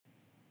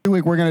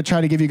week, we're going to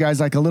try to give you guys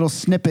like a little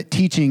snippet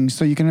teaching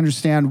so you can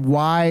understand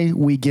why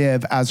we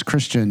give as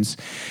Christians.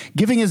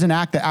 Giving is an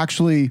act that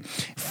actually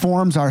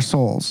forms our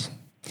souls.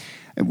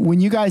 When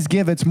you guys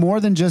give, it's more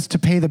than just to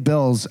pay the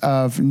bills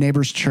of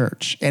Neighbors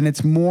Church, and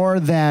it's more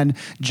than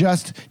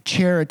just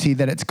charity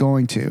that it's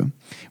going to.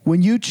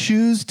 When you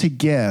choose to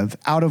give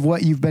out of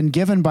what you've been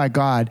given by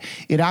God,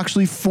 it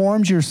actually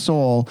forms your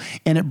soul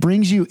and it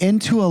brings you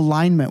into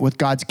alignment with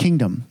God's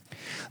kingdom.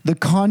 The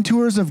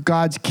contours of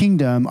God's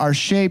kingdom are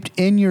shaped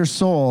in your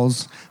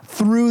souls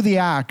through the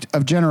act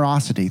of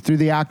generosity, through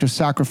the act of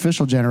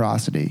sacrificial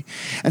generosity.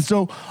 And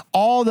so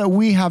all that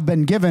we have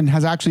been given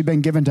has actually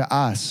been given to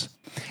us.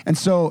 And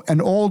so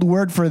an old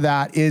word for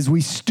that is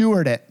we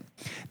steward it.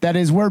 That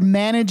is, we're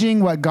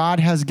managing what God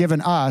has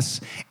given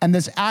us. And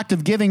this act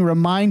of giving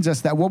reminds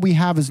us that what we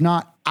have is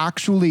not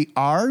actually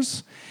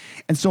ours.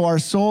 And so our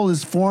soul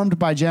is formed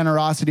by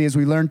generosity as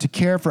we learn to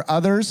care for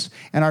others,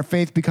 and our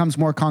faith becomes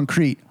more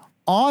concrete.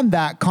 On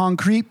that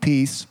concrete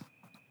piece,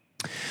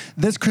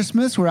 this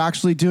Christmas, we're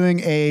actually doing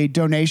a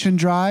donation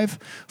drive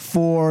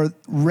for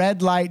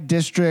red light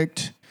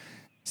district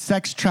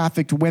sex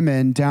trafficked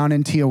women down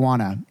in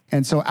Tijuana.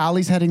 And so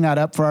Allie's heading that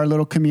up for our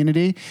little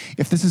community.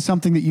 If this is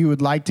something that you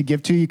would like to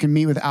give to, you can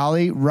meet with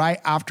Allie right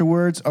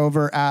afterwards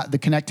over at the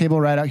Connect table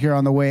right out here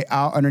on the way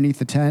out underneath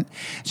the tent.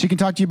 She can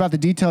talk to you about the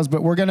details,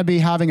 but we're going to be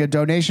having a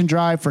donation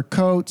drive for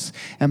coats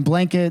and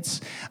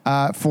blankets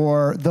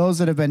for those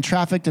that have been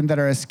trafficked and that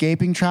are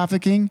escaping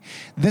trafficking.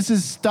 This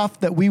is stuff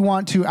that we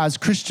want to, as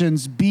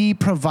Christians, be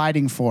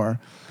providing for.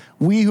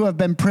 We who have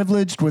been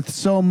privileged with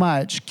so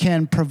much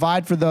can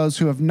provide for those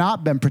who have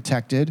not been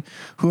protected,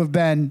 who have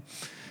been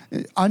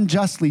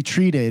unjustly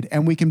treated,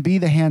 and we can be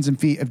the hands and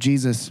feet of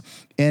Jesus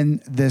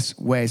in this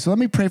way. So let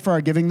me pray for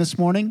our giving this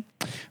morning.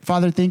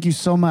 Father, thank you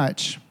so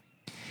much.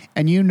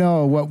 And you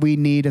know what we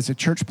need as a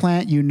church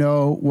plant. You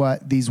know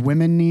what these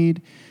women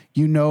need.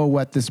 You know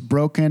what this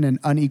broken and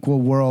unequal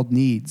world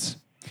needs.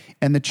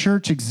 And the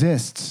church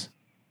exists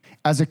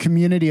as a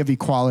community of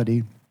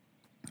equality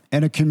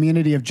and a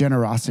community of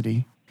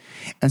generosity.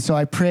 And so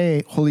I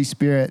pray, Holy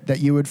Spirit, that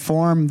you would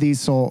form these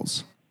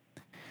souls,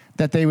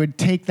 that they would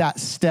take that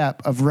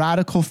step of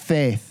radical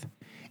faith,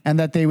 and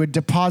that they would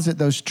deposit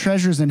those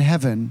treasures in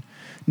heaven,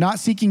 not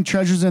seeking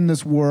treasures in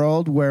this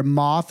world where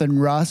moth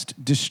and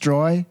rust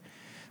destroy,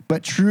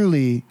 but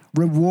truly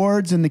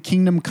rewards in the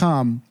kingdom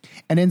come.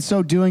 And in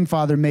so doing,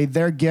 Father, may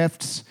their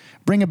gifts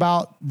bring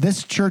about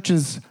this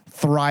church's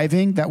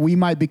thriving, that we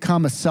might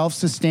become a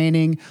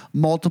self-sustaining,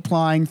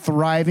 multiplying,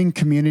 thriving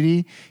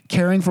community,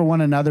 caring for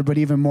one another, but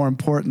even more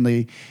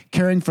importantly,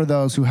 caring for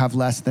those who have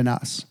less than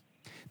us,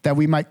 that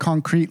we might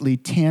concretely,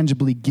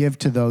 tangibly give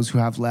to those who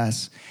have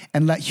less,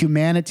 and let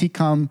humanity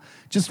come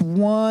just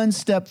one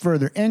step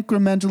further,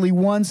 incrementally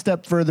one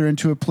step further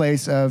into a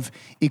place of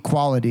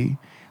equality,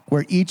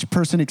 where each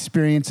person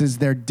experiences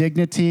their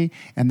dignity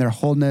and their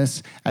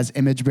wholeness as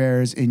image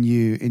bearers in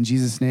you. In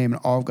Jesus' name,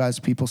 and all of God's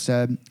people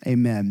said,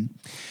 amen.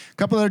 A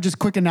couple other just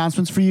quick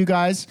announcements for you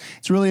guys.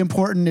 It's really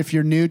important if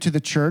you're new to the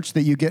church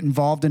that you get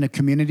involved in a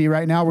community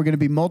right now. We're going to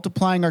be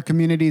multiplying our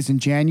communities in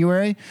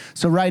January.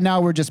 So right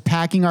now we're just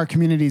packing our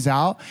communities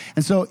out.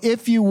 And so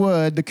if you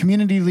would, the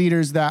community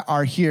leaders that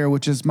are here,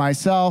 which is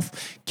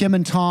myself, Kim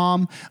and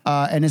Tom,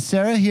 and is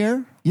Sarah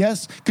here?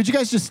 Yes. Could you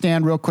guys just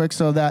stand real quick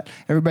so that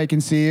everybody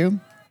can see you?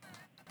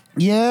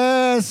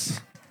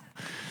 Yes.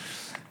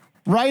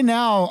 Right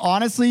now,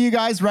 honestly, you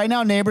guys, right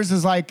now, Neighbors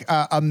is like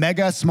a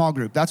mega small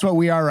group. That's what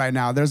we are right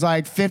now. There's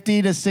like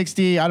 50 to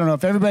 60. I don't know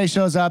if everybody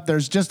shows up.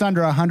 There's just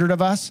under 100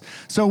 of us.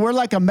 So we're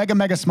like a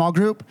mega small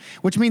group,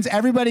 which means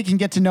everybody can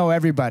get to know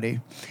everybody.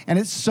 And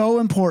it's so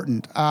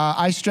important.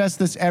 I stress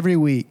this every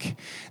week,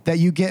 that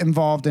you get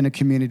involved in a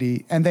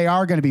community, and they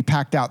are going to be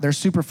packed out. They're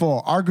super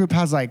full. Our group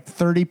has like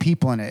 30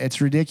 people in it. It's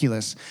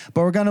ridiculous.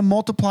 But we're going to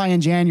multiply in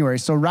January.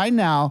 So right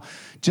now,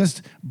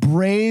 just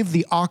brave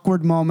the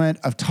awkward moment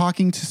of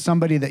talking to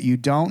somebody that you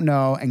don't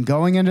know and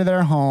going into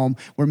their home.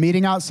 We're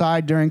meeting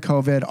outside during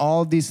COVID,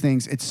 all of these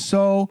things. It's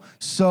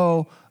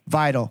so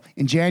vital.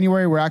 In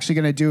January, we're actually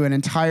going to do an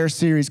entire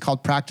series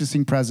called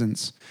Practicing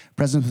Presence.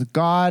 Presence with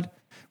God,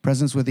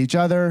 presence with each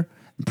other,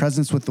 and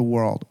presence with the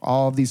world.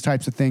 All of these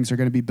types of things are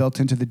going to be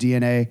built into the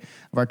DNA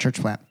of our church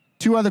plant.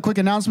 Two other quick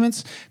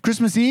announcements.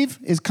 Christmas Eve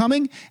is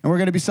coming, and we're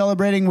going to be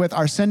celebrating with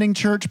our sending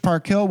church,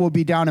 Park Hill. We'll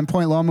be down in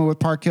Point Loma with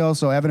Park Hill.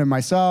 So Evan and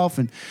myself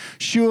and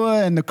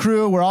Shua and the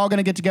crew, we're all going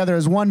to get together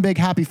as one big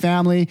happy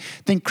family.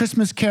 Think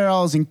Christmas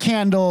carols and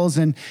candles,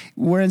 and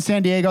we're in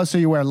San Diego, so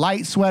you wear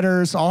light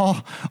sweaters,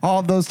 all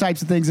of those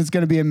types of things. It's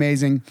going to be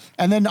amazing.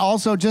 And then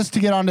also, just to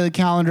get onto the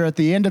calendar, at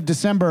the end of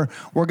December,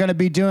 we're going to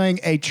be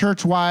doing a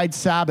church-wide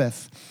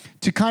Sabbath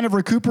to kind of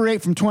recuperate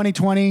from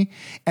 2020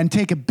 and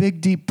take a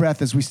big, deep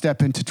breath as we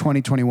step into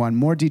 2021.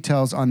 More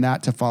details on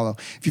that to follow.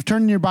 If you've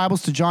turned in your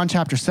Bibles to John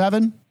chapter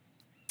 7,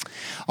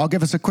 I'll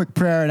give us a quick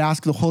prayer and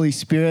ask the Holy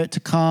Spirit to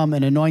come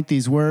and anoint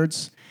these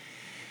words.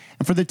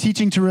 And for the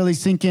teaching to really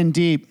sink in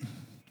deep,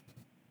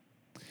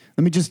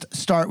 let me just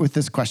start with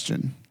this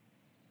question.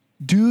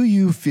 Do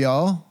you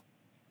feel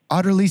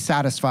utterly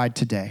satisfied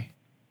today?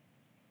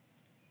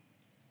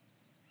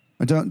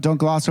 Or don't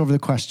gloss over the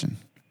question.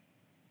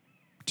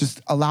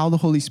 Just allow the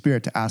Holy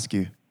Spirit to ask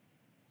you,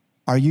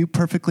 are you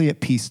perfectly at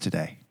peace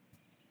today?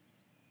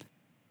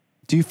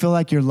 Do you feel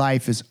like your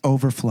life is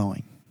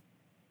overflowing?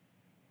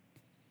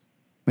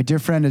 My dear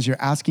friend, as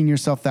you're asking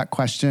yourself that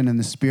question and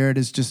the Spirit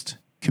is just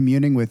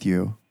communing with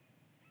you,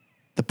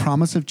 the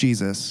promise of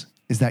Jesus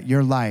is that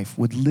your life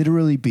would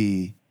literally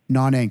be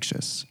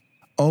non-anxious,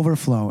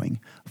 overflowing,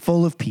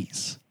 full of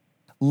peace,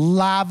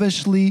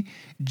 lavishly,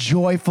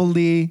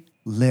 joyfully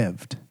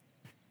lived.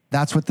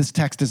 That's what this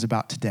text is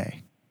about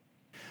today.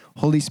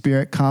 Holy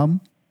Spirit,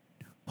 come.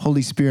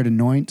 Holy Spirit,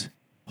 anoint.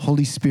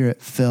 Holy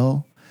Spirit,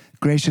 fill.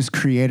 Gracious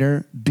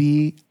Creator,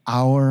 be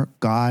our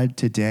God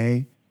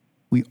today.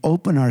 We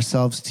open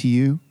ourselves to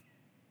you.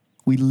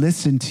 We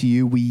listen to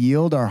you. We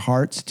yield our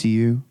hearts to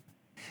you.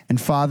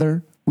 And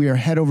Father, we are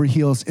head over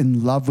heels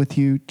in love with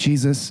you.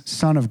 Jesus,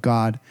 Son of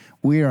God,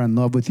 we are in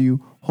love with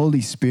you.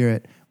 Holy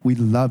Spirit, we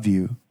love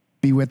you.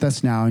 Be with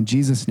us now in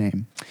Jesus'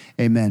 name.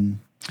 Amen.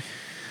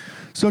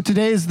 So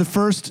today is the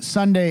first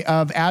Sunday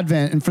of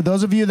Advent. And for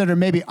those of you that are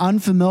maybe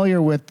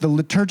unfamiliar with the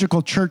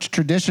liturgical church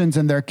traditions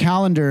and their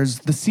calendars,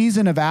 the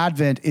season of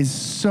Advent is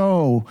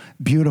so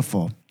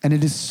beautiful and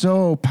it is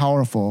so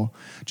powerful.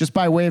 Just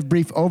by way of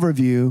brief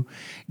overview,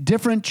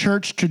 different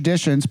church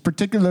traditions,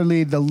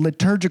 particularly the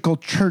liturgical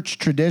church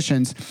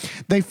traditions,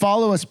 they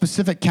follow a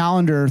specific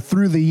calendar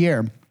through the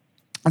year.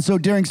 And so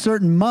during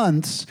certain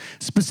months,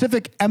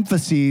 specific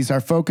emphases are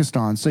focused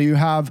on. So you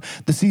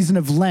have the season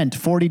of Lent,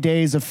 40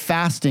 days of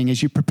fasting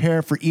as you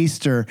prepare for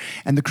Easter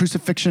and the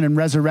crucifixion and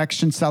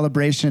resurrection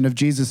celebration of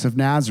Jesus of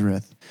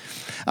Nazareth.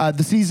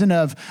 The season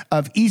of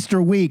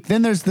Easter week.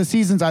 Then there's the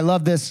seasons, I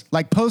love this,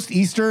 like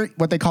post-Easter,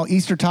 what they call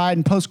Eastertide,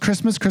 and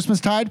post-Christmas,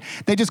 Christmastide.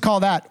 They just call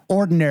that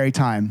ordinary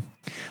time.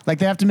 Like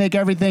they have to make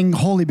everything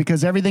holy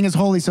because everything is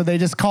holy. So they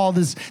just call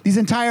these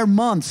entire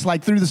months,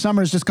 like through the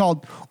summer, is just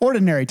called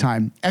ordinary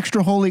time,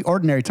 extra holy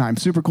ordinary time.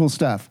 Super cool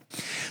stuff.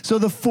 So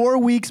the 4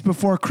 weeks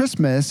before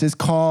Christmas is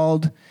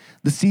called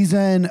the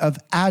season of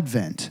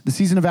Advent, the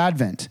season of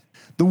Advent.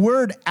 The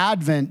word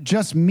Advent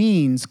just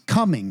means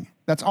coming.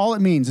 That's all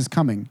it means is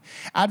coming.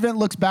 Advent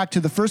looks back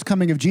to the first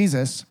coming of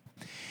Jesus.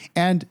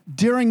 And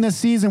during this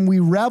season, we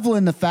revel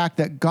in the fact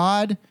that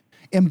God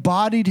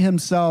embodied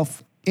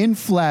himself in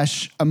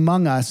flesh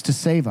among us to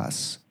save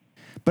us.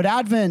 But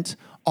Advent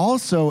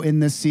also in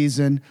this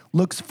season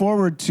looks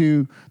forward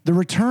to the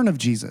return of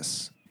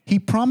Jesus. He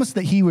promised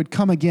that he would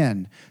come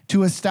again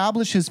to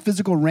establish his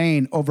physical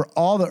reign over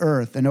all the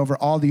earth and over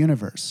all the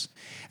universe.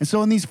 And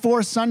so in these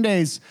 4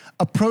 Sundays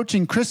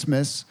approaching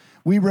Christmas,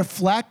 we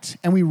reflect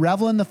and we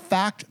revel in the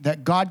fact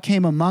that God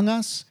came among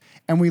us,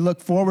 and we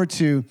look forward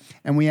to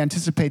and we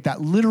anticipate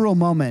that literal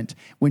moment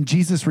when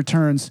Jesus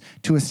returns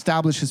to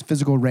establish his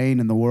physical reign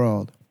in the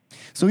world.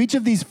 So each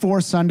of these 4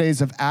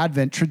 Sundays of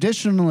Advent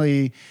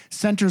traditionally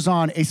centers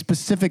on a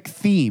specific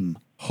theme: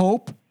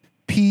 hope,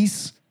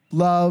 peace,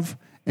 love,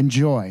 and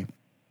joy.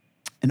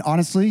 And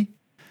honestly,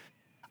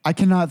 I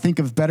cannot think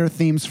of better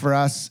themes for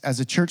us as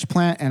a church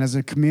plant and as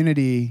a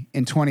community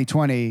in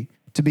 2020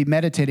 to be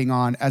meditating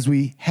on as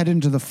we head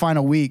into the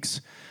final weeks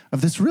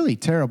of this really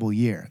terrible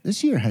year.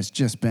 This year has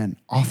just been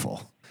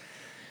awful.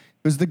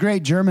 It was the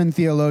great German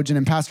theologian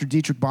and pastor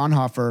Dietrich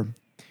Bonhoeffer.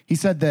 He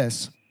said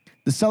this: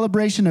 "The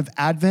celebration of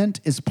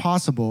Advent is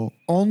possible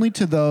only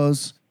to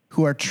those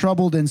who are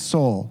troubled in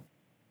soul,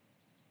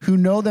 who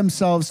know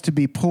themselves to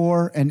be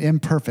poor and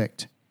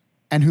imperfect,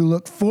 and who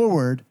look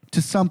forward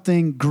to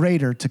something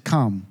greater to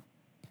come."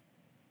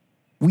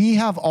 We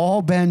have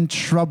all been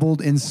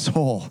troubled in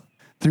soul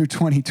through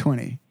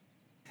 2020.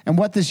 And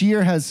what this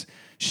year has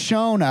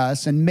shown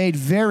us and made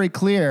very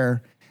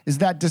clear is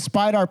that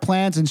despite our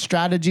plans and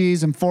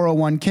strategies and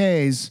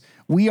 401ks,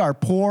 we are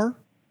poor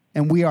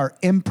and we are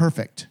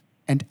imperfect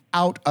and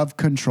out of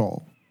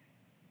control.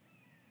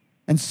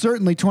 And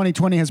certainly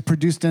 2020 has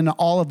produced in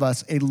all of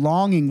us a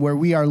longing where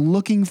we are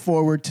looking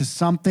forward to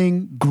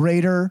something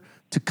greater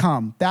to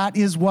come. That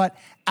is what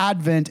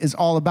Advent is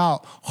all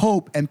about: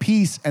 hope and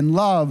peace and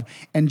love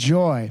and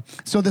joy.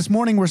 So this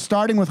morning we're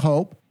starting with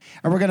hope,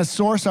 and we're going to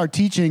source our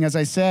teaching, as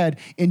I said,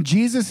 in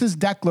Jesus'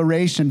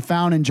 declaration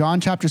found in John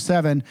chapter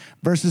 7,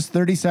 verses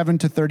 37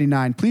 to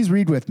 39. Please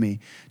read with me.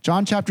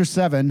 John chapter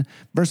 7,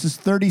 verses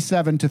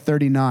 37 to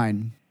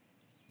 39.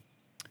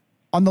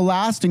 On the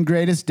last and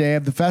greatest day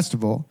of the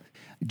festival,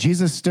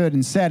 Jesus stood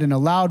and said in a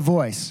loud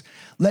voice,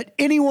 "Let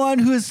anyone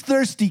who is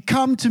thirsty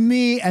come to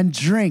me and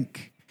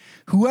drink.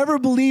 Whoever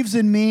believes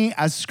in me,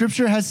 as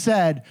Scripture has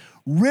said,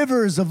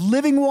 rivers of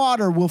living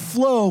water will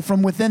flow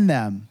from within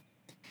them."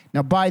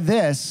 Now by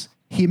this,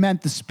 he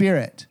meant the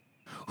Spirit,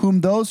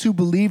 whom those who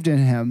believed in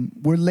him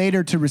were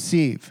later to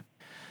receive.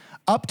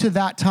 Up to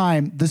that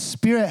time, the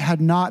Spirit had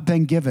not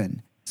been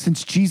given,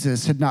 since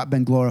Jesus had not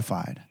been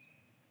glorified.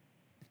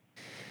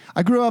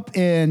 I grew up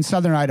in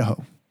southern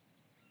Idaho.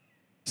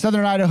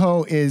 Southern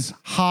Idaho is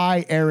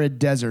high, arid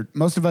desert.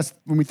 Most of us,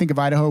 when we think of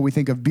Idaho, we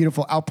think of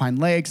beautiful alpine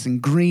lakes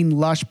and green,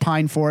 lush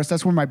pine forests.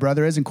 That's where my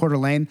brother is in Coeur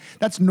d'Alene.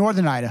 That's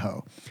northern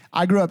Idaho.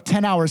 I grew up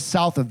 10 hours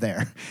south of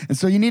there. And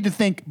so you need to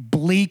think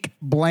bleak,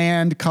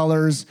 bland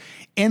colors,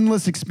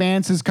 endless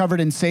expanses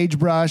covered in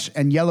sagebrush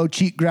and yellow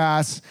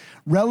cheatgrass,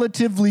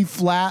 relatively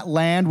flat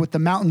land with the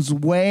mountains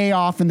way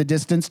off in the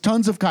distance,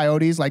 tons of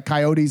coyotes, like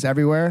coyotes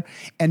everywhere,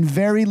 and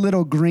very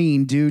little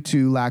green due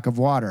to lack of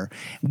water.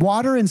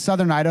 Water in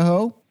southern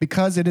Idaho,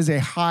 because it is a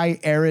high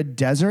arid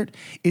desert,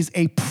 is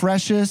a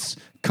precious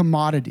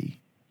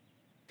commodity.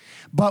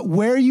 But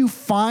where you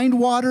find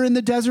water in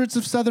the deserts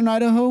of southern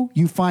Idaho,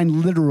 you find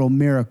literal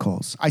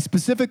miracles. I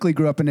specifically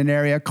grew up in an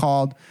area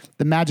called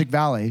the Magic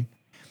Valley.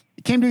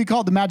 It came to be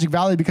called the Magic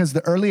Valley because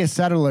the earliest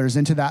settlers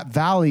into that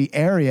valley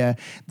area,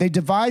 they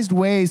devised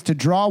ways to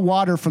draw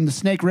water from the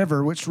Snake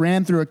River, which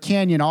ran through a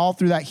canyon all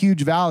through that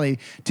huge valley,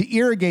 to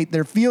irrigate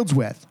their fields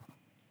with.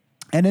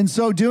 And in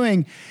so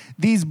doing,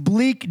 these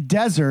bleak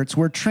deserts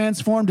were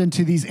transformed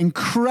into these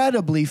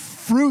incredibly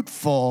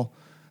fruitful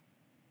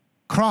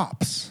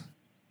crops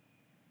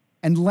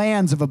and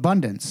lands of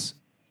abundance.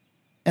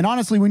 And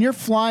honestly, when you're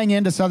flying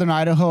into southern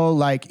Idaho,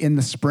 like in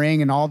the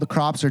spring and all the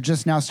crops are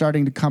just now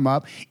starting to come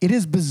up, it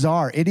is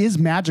bizarre. It is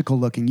magical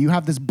looking. You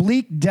have this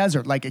bleak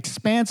desert, like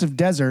expansive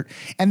desert.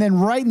 And then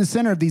right in the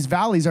center of these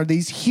valleys are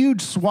these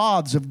huge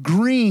swaths of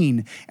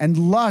green and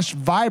lush,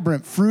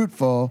 vibrant,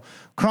 fruitful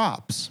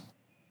crops.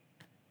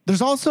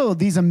 There's also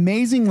these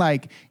amazing,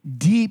 like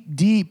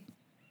deep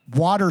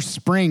water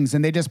springs,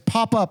 and they just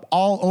pop up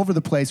all over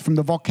the place from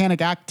the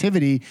volcanic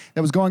activity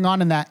that was going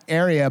on in that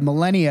area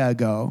millennia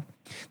ago.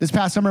 This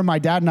past summer, my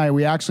dad and I,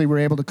 we actually were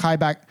able to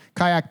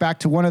kayak back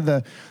to one of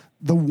the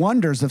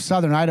wonders of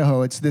southern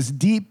Idaho. It's this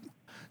deep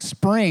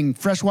spring,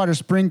 freshwater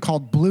spring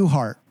called Blue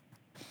Heart.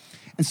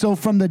 And so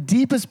from the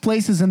deepest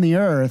places in the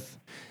earth,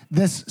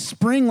 this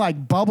spring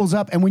like bubbles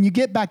up. And when you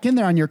get back in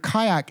there on your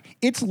kayak,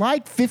 it's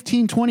like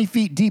 15, 20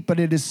 feet deep, but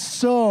it is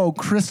so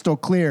crystal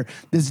clear.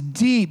 This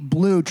deep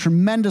blue,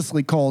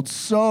 tremendously cold,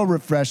 so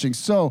refreshing,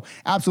 so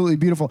absolutely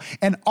beautiful.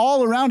 And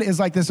all around it is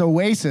like this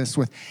oasis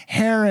with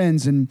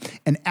herons and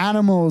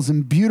animals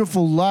and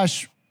beautiful,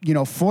 lush,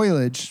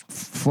 foliage,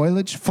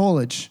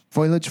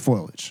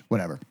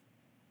 whatever.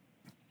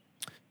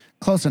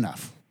 Close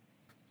enough.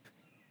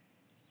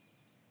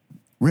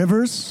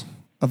 Rivers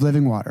of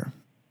living water.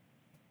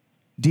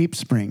 Deep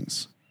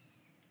springs.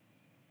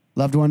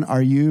 Loved one,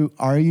 are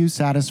you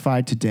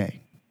satisfied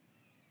today?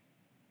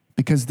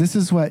 Because this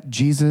is what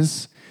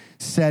Jesus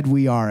said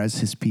we are as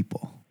his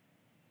people.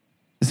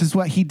 This is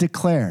what he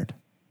declared.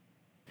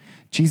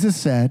 Jesus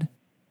said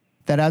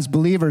that as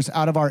believers,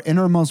 out of our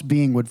innermost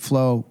being would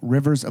flow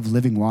rivers of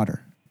living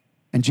water.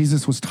 And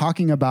Jesus was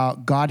talking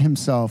about God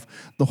himself,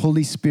 the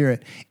Holy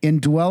Spirit,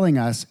 indwelling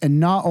us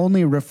and not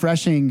only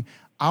refreshing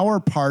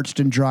our parched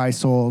and dry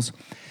souls,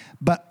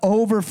 but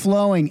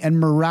overflowing and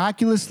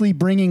miraculously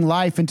bringing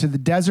life into the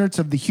deserts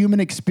of the human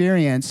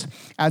experience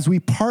as we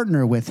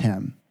partner with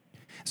him.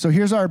 So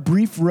here's our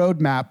brief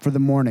roadmap for the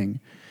morning.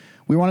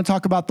 We want to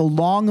talk about the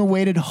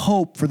long-awaited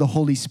hope for the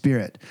Holy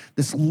Spirit,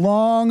 this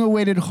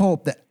long-awaited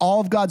hope that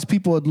all of God's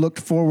people had looked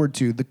forward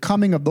to, the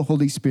coming of the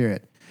Holy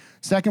Spirit.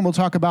 Second, we'll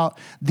talk about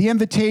the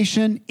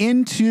invitation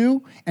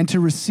into and to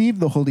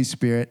receive the Holy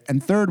Spirit.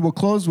 And third, we'll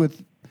close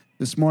with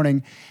this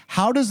morning,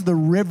 how does the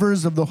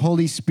rivers of the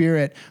Holy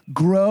Spirit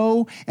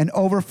grow and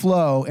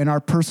overflow in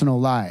our personal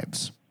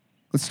lives?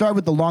 Let's start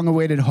with the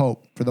long-awaited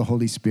hope for the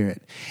Holy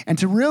Spirit. And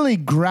to really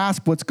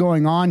grasp what's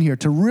going on here,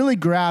 to really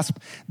grasp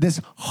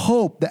this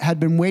hope that had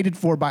been waited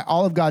for by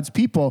all of God's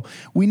people,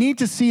 we need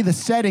to see the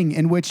setting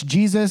in which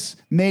Jesus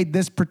made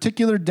this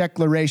particular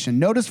declaration.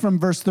 Notice from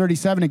verse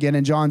 37 again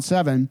in John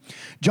 7,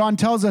 John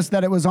tells us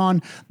that it was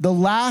on the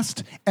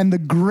last and the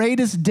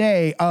greatest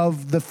day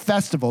of the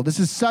festival. This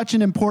is such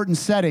an important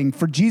setting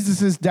for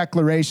Jesus'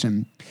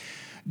 declaration.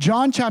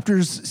 John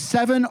chapters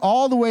 7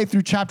 all the way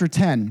through chapter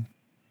 10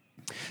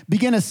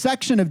 begin a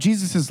section of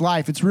Jesus'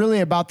 life. It's really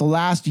about the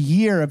last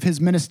year of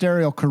his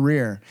ministerial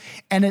career.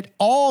 And it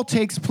all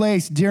takes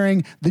place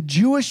during the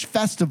Jewish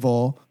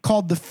festival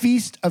called the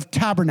Feast of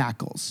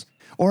Tabernacles,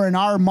 or in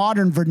our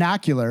modern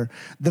vernacular,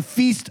 the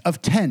Feast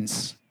of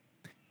Tents.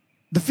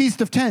 The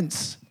Feast of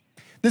Tents.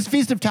 This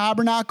Feast of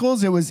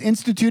Tabernacles, it was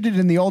instituted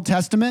in the Old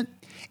Testament,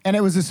 and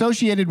it was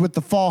associated with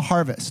the fall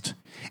harvest.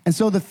 And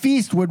so the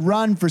feast would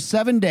run for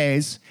 7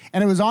 days,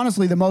 and it was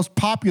honestly the most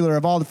popular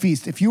of all the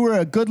feasts. If you were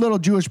a good little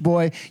Jewish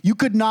boy, you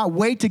could not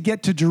wait to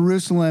get to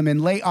Jerusalem in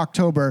late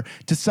October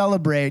to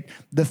celebrate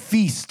the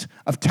Feast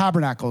of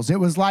Tabernacles. It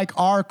was like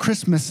our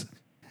Christmas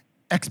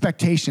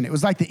expectation. It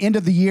was like the end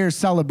of the year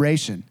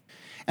celebration.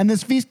 And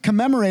this feast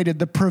commemorated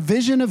the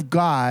provision of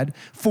God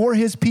for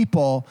his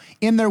people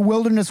in their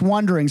wilderness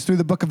wanderings through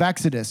the book of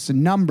Exodus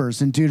and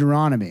Numbers and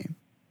Deuteronomy.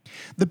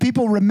 The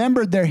people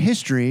remembered their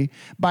history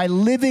by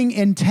living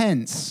in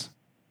tents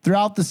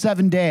throughout the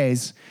 7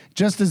 days,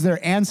 just as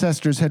their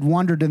ancestors had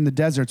wandered in the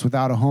deserts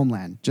without a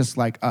homeland, just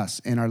like us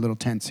in our little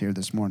tents here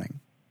this morning.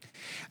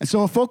 And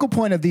so a focal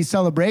point of these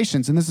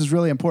celebrations, and this is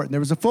really important, there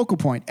was a focal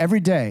point every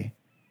day.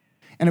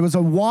 And it was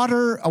a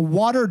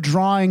water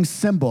drawing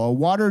symbol, a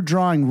water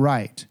drawing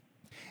rite.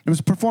 It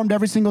was performed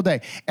every single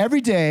day.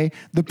 Every day,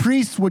 the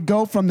priests would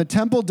go from the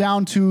temple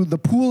down to the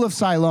pool of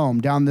Siloam,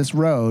 down this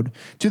road,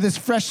 to this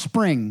fresh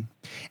spring.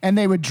 And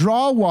they would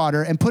draw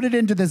water and put it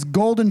into this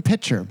golden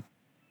pitcher.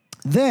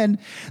 Then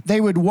they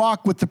would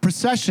walk with the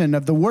procession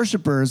of the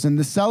worshipers and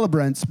the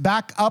celebrants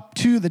back up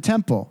to the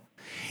temple.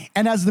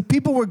 And as the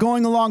people were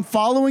going along,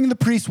 following the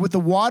priest with the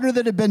water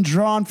that had been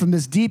drawn from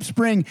this deep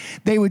spring,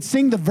 they would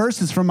sing the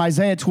verses from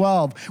Isaiah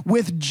 12.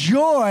 With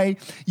joy,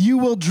 you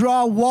will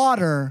draw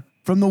water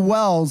from the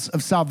wells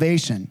of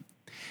salvation.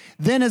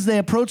 Then as they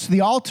approached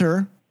the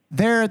altar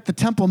there at the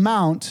Temple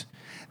Mount,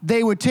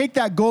 they would take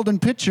that golden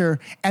pitcher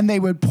and they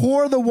would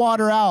pour the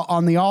water out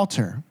on the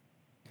altar.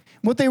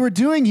 What they were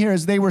doing here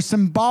is they were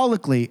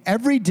symbolically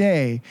every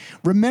day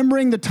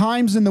remembering the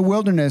times in the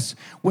wilderness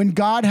when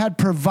God had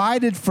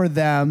provided for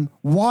them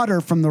water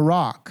from the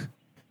rock.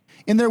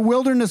 In their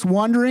wilderness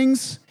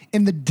wanderings,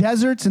 in the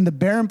deserts and the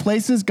barren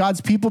places,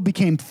 God's people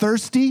became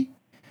thirsty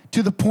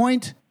to the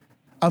point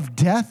of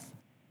death.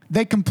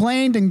 They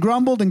complained and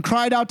grumbled and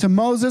cried out to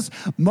Moses.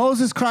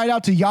 Moses cried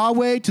out to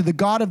Yahweh, to the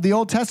God of the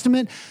Old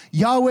Testament.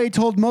 Yahweh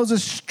told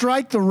Moses,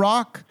 strike the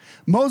rock.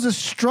 Moses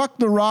struck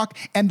the rock,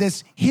 and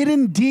this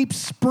hidden deep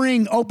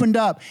spring opened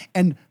up,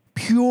 and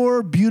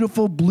pure,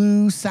 beautiful,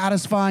 blue,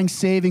 satisfying,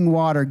 saving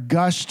water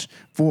gushed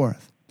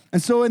forth.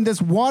 And so in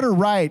this water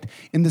rite,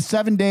 in the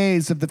 7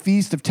 days of the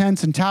Feast of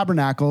Tents and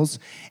Tabernacles,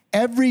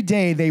 every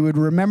day they would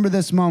remember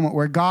this moment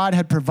where God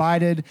had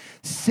provided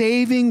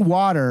saving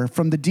water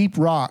from the deep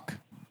rock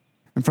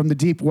and from the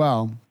deep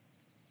well.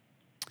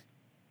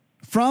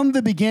 From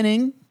the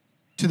beginning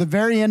to the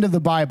very end of the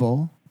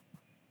Bible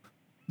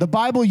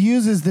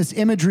uses this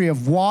imagery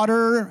of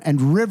water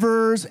and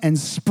rivers and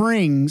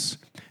springs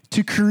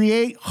to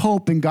create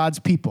hope in God's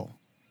people.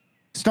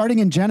 Starting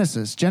in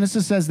Genesis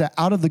says that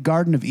out of the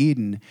Garden of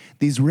Eden,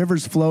 these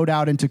rivers flowed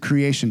out into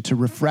creation to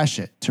refresh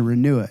it, to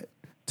renew it,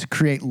 to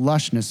create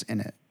lushness in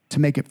it, to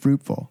make it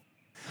fruitful.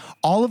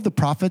 All of the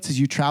prophets, as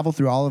you travel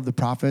through all of the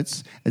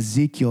prophets,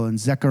 Ezekiel and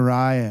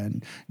Zechariah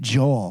and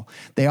Joel,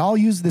 they all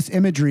use this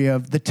imagery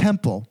of the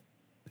temple,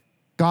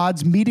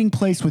 God's meeting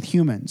place with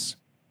humans.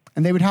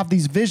 And they would have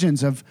these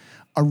visions of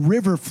a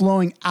river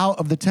flowing out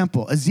of the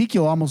temple.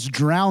 Ezekiel almost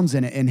drowns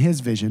in it in his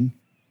vision.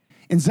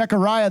 In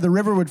Zechariah, the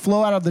river would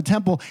flow out of the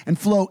temple and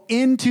flow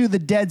into the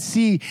Dead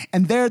Sea.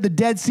 And there, the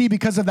Dead Sea,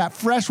 because of that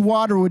fresh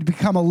water, would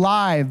become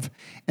alive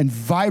and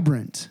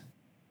vibrant.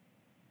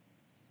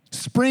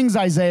 Springs,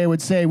 Isaiah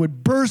would say,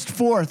 would burst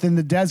forth in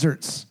the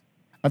deserts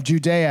of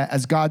Judea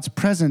as God's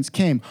presence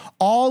came.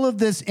 All of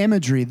this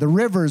imagery, the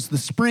rivers, the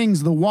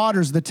springs, the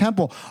waters, the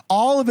temple,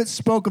 all of it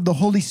spoke of the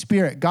Holy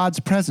Spirit, God's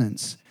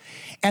presence.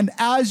 And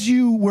as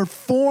you were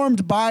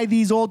formed by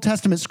these Old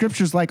Testament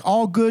scriptures, like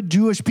all good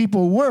Jewish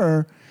people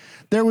were,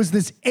 there was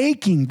this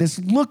aching, this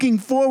looking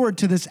forward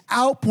to this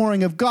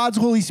outpouring of God's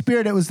Holy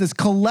Spirit. It was this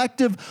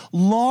collective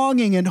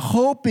longing and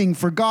hoping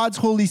for God's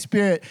Holy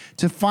Spirit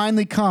to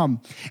finally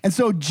come. And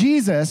so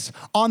Jesus,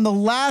 on the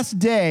last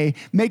day,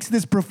 makes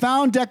this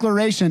profound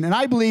declaration. And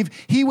I believe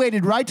he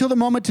waited right till the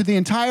moment till the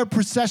entire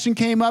procession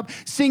came up,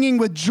 singing,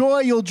 with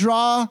joy you'll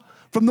draw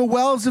from the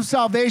wells of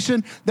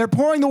salvation. They're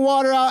pouring the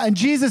water out, and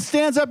Jesus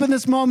stands up in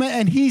this moment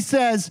and he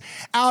says,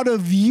 out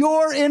of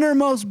your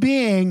innermost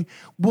being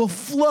will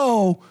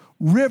flow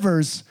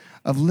rivers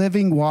of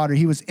living water.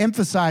 He was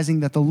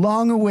emphasizing that the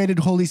long-awaited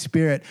Holy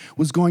Spirit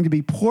was going to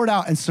be poured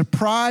out, and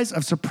surprise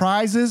of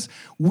surprises,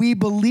 we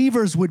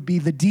believers would be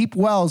the deep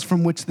wells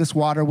from which this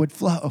water would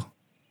flow.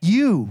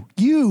 You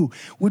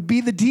would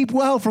be the deep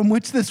well from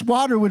which this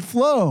water would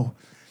flow.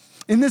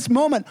 In this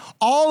moment,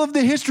 all of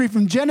the history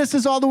from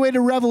Genesis all the way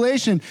to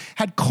Revelation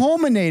had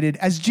culminated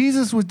as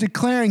Jesus was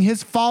declaring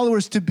his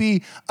followers to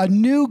be a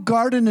new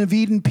Garden of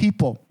Eden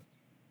people,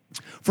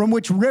 from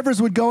which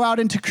rivers would go out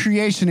into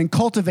creation and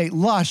cultivate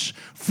lush,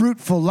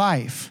 fruitful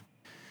life.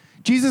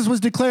 Jesus was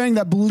declaring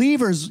that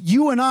believers,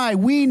 you and I,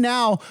 we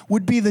now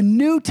would be the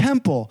new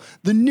temple,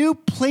 the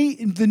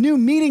new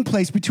meeting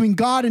place between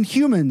God and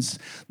humans,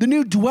 the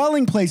new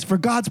dwelling place for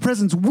God's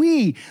presence.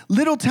 We,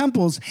 little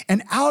temples,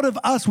 and out of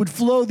us would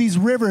flow these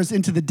rivers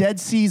into the dead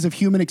seas of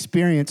human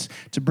experience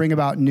to bring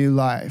about new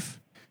life.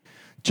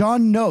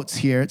 John notes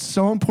here, it's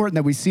so important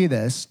that we see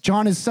this.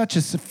 John is such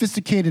a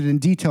sophisticated and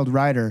detailed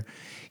writer.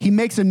 He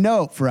makes a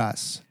note for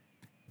us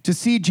to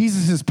see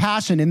Jesus'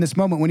 passion in this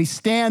moment when he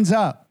stands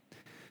up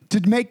to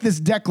make this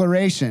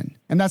declaration.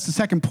 And that's the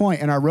second point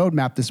in our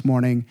roadmap this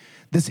morning,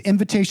 this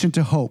invitation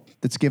to hope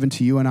that's given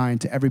to you and I and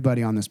to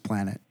everybody on this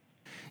planet.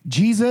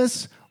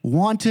 Jesus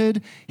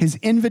wanted his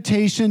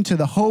invitation to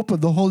the hope of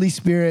the Holy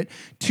Spirit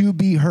to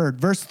be heard.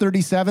 Verse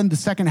 37, the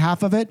second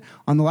half of it,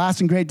 on the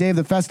last and great day of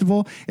the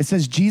festival, it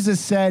says, Jesus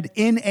said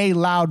in a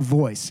loud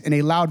voice.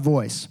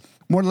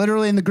 More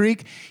literally in the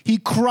Greek, he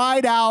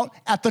cried out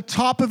at the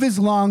top of his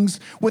lungs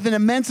with an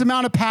immense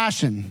amount of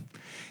passion.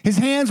 His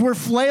hands were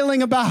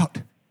flailing about.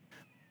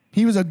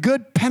 He was a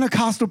good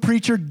Pentecostal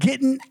preacher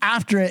getting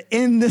after it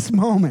in this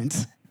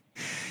moment.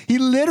 He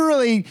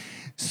literally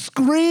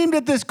screamed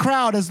at this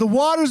crowd as the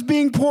water's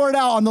being poured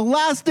out on the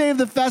last day of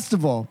the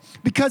festival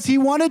because he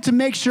wanted to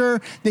make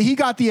sure that he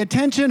got the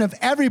attention of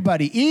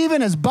everybody.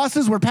 Even as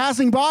buses were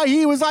passing by,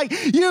 he was like,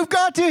 you've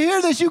got to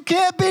hear this. You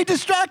can't be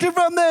distracted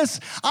from this.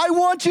 I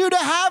want you to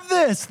have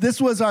this. This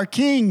was our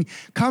King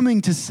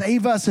coming to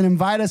save us and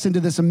invite us into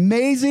this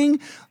amazing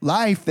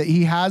life that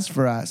he has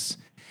for us.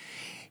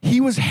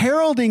 He was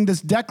heralding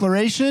this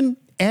declaration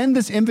and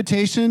this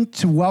invitation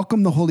to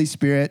welcome the Holy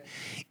Spirit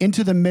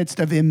into the midst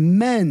of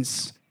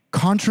immense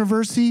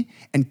controversy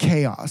and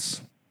chaos.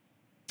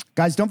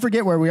 Guys, don't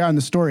forget where we are in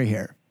the story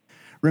here.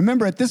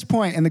 Remember, at this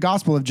point in the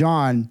Gospel of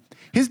John,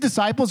 his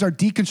disciples are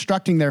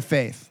deconstructing their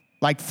faith,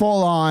 like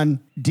full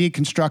on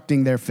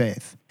deconstructing their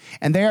faith,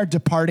 and they are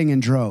departing in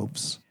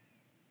droves.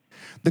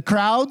 The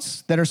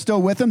crowds that are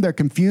still with him, they're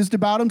confused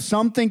about him.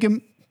 Some think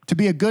him to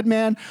be a good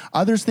man.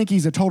 Others think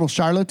he's a total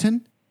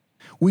charlatan.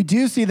 We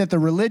do see that the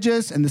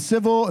religious and the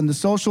civil and the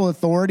social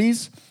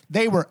authorities,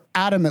 they were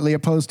adamantly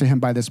opposed to him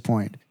by this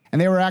point.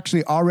 And they were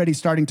actually already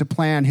starting to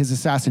plan his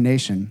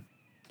assassination.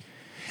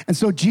 And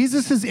so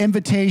Jesus'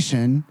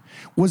 invitation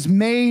was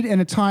made in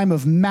a time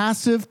of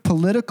massive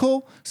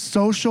political,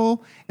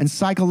 social, and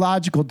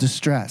psychological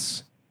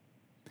distress.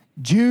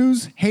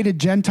 Jews hated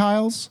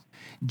Gentiles.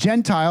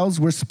 Gentiles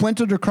were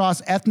splintered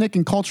across ethnic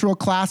and cultural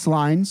class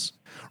lines.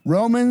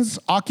 Romans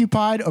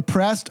occupied,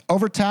 oppressed,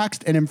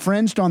 overtaxed, and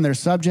infringed on their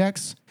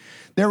subjects.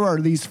 There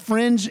were these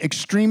fringe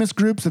extremist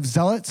groups of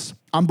zealots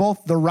on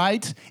both the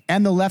right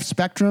and the left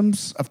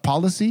spectrums of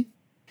policy.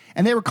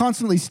 And they were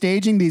constantly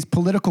staging these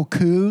political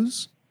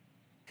coups.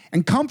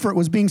 And comfort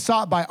was being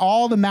sought by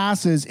all the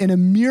masses in a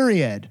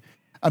myriad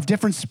of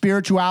different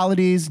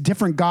spiritualities.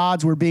 Different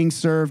gods were being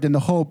served in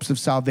the hopes of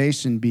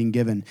salvation being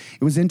given.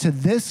 It was into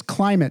this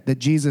climate that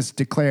Jesus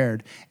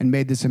declared and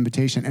made this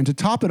invitation. And to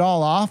top it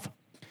all off,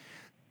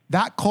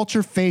 that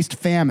culture faced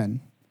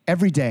famine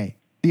every day,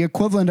 the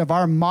equivalent of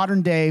our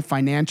modern day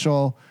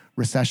financial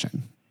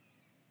recession.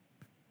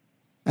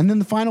 And then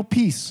the final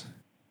piece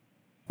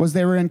was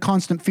they were in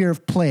constant fear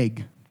of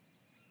plague,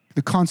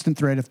 the constant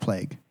threat of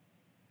plague.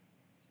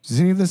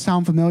 Does any of this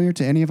sound familiar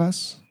to any of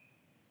us?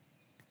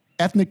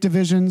 Ethnic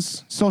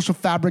divisions, social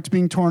fabrics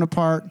being torn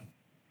apart,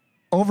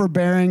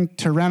 overbearing,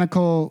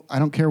 tyrannical, I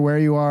don't care where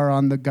you are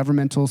on the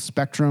governmental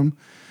spectrum,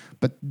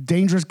 but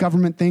dangerous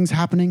government things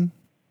happening.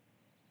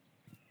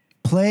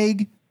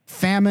 Plague,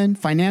 famine,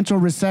 financial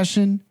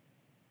recession.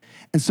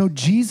 And so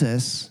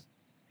Jesus,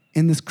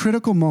 in this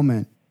critical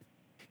moment,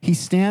 he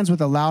stands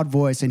with a loud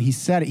voice and he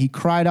said it. He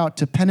cried out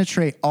to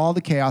penetrate all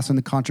the chaos and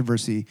the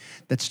controversy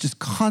that's just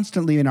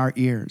constantly in our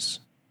ears.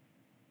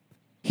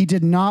 He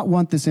did not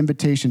want this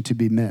invitation to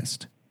be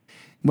missed.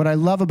 What I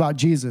love about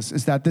Jesus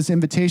is that this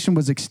invitation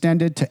was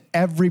extended to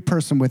every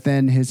person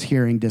within his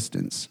hearing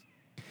distance.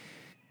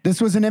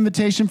 This was an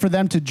invitation for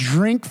them to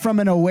drink from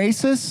an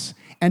oasis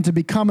and to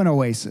become an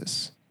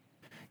oasis.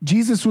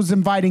 Jesus was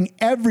inviting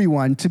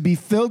everyone to be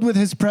filled with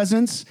his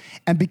presence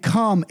and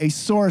become a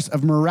source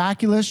of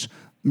miraculous,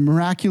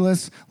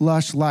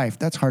 lush life.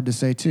 That's hard to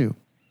say too.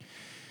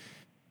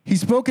 He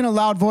spoke in a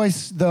loud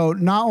voice, though,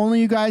 not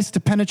only, you guys, to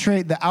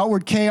penetrate the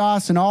outward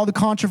chaos and all the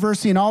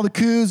controversy and all the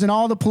coups and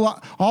all the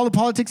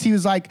politics. He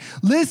was like,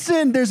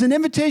 listen, there's an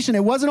invitation.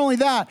 It wasn't only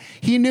that.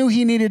 He knew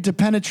he needed to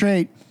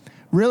penetrate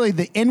really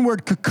the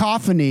inward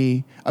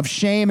cacophony of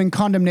shame and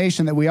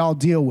condemnation that we all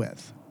deal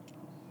with.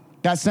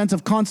 That sense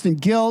of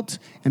constant guilt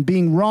and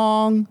being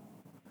wrong,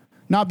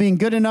 not being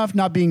good enough,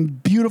 not being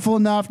beautiful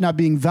enough, not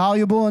being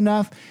valuable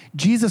enough.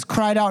 Jesus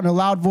cried out in a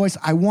loud voice,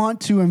 I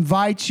want to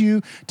invite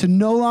you to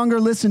no longer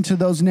listen to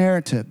those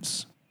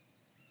narratives.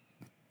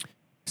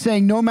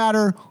 Saying no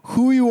matter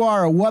who you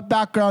are or what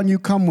background you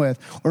come with,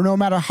 or no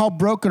matter how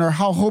broken or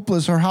how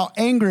hopeless or how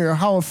angry or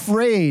how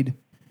afraid,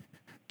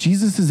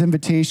 Jesus'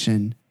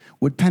 invitation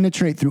would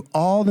penetrate through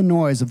all the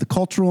noise of the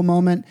cultural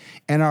moment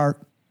and our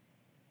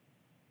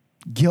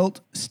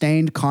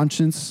guilt-stained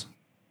conscience.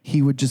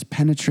 He would just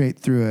penetrate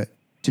through it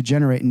to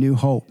generate new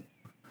hope,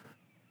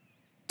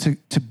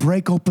 to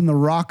break open the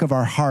rock of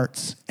our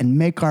hearts and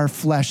make our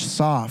flesh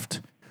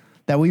soft,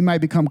 that we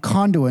might become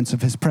conduits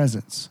of his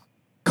presence,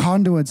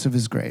 conduits of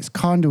his grace,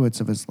 conduits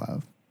of his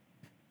love.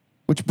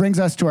 Which brings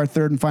us to our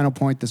third and final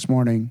point this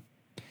morning.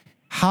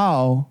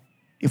 How,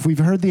 if we've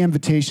heard the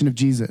invitation of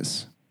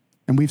Jesus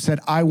and we've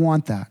said, I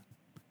want that.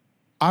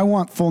 I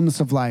want fullness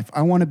of life.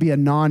 I want to be a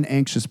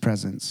non-anxious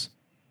presence.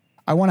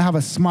 I want to have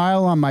a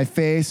smile on my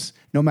face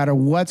no matter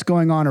what's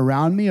going on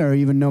around me or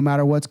even no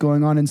matter what's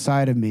going on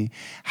inside of me.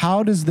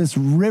 How does this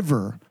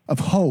river of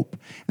hope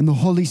and the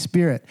Holy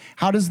Spirit,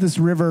 how does this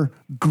river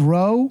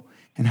grow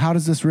and how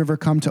does this river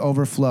come to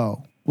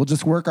overflow? We'll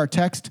just work our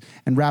text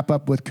and wrap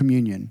up with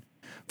communion.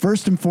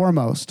 First and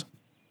foremost,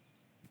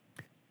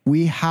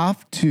 we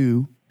have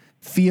to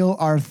feel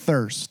our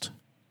thirst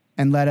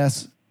and let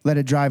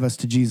it drive us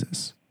to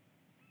Jesus.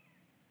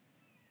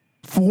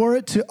 For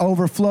it to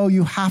overflow,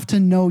 you have to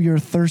know you're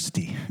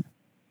thirsty.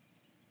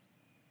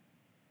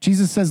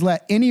 Jesus says,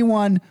 let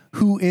anyone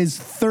who is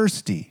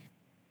thirsty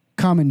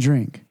come and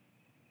drink.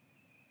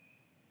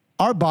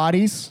 Our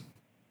bodies,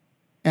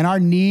 and our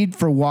need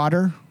for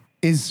water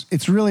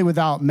it's really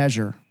without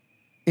measure.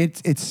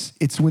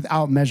 It's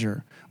without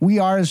measure. We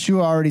are, as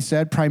Shua already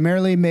said,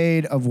 primarily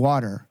made of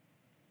water.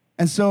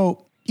 And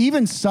so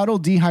even subtle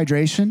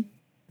dehydration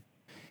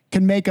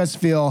can make us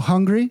feel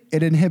hungry.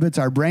 It inhibits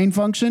our brain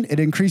function. It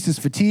increases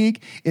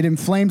fatigue. It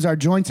inflames our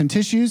joints and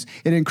tissues.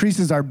 It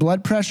increases our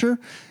blood pressure.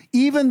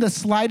 Even the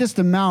slightest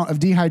amount of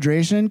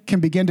dehydration can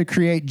begin to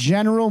create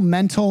general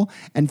mental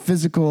and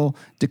physical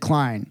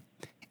decline.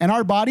 And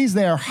our bodies,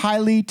 they are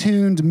highly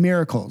tuned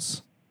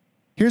miracles.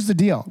 Here's the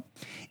deal.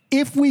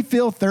 If we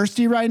feel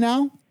thirsty right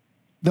now,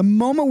 the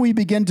moment we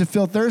begin to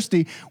feel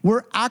thirsty,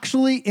 we're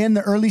actually in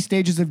the early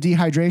stages of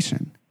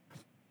dehydration.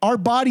 Our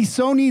body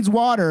so needs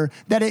water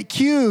that it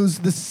cues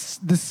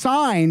the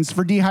signs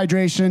for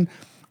dehydration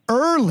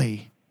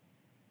early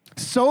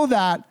so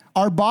that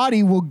our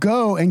body will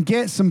go and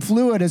get some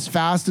fluid as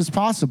fast as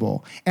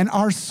possible. And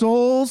our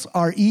souls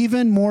are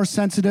even more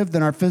sensitive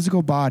than our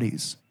physical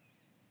bodies.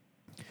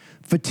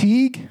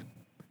 Fatigue,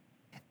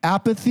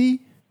 apathy,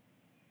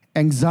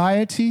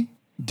 anxiety,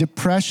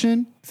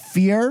 depression,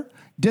 fear,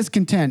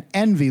 discontent,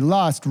 envy,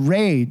 lust,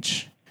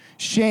 rage,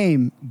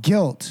 shame,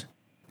 guilt,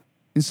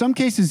 in some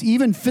cases,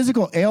 even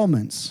physical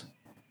ailments.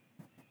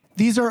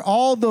 These are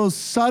all those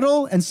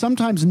subtle and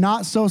sometimes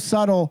not so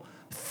subtle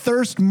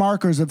thirst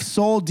markers of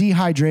soul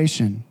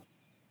dehydration.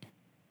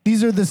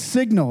 These are the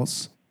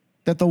signals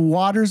that the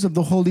waters of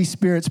the Holy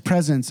Spirit's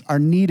presence are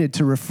needed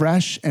to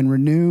refresh and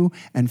renew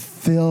and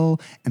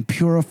fill and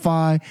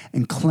purify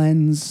and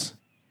cleanse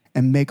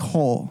and make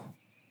whole.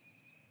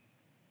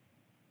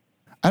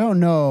 I don't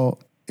know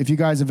if you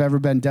guys have ever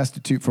been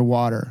destitute for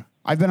water.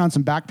 I've been on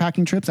some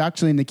backpacking trips,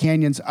 actually in the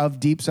canyons of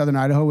deep southern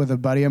Idaho with a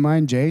buddy of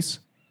mine, Jace.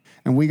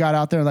 And we got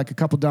out there like a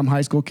couple dumb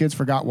high school kids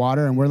forgot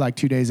water. And we're like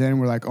 2 days in and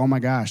we're like, oh my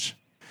gosh.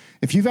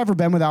 If you've ever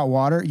been without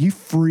water, you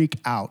freak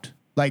out.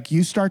 Like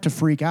you start to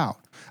freak out,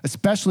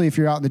 especially if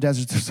you're out in the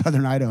deserts of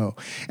southern Idaho.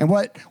 And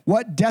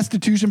what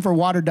destitution for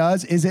water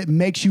does is it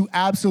makes you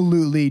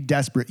absolutely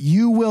desperate.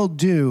 You will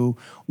do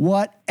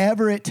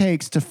whatever it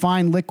takes to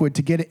find liquid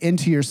to get it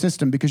into your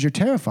system because you're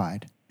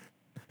terrified.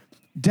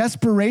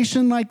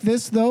 Desperation like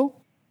this, though,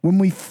 when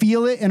we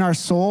feel it in our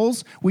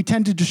souls, we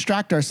tend to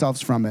distract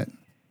ourselves from it.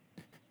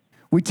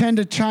 We tend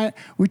to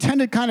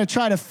kind of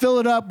try to fill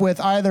it up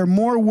with either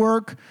more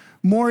work,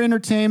 more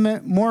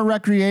entertainment, more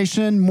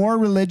recreation, more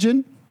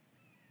religion,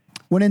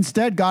 when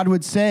instead God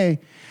would say,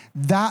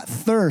 that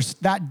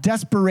thirst, that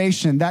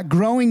desperation, that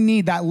growing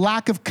need, that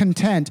lack of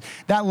content,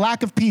 that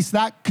lack of peace,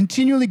 that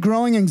continually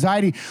growing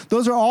anxiety,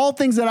 those are all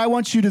things that I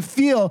want you to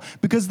feel,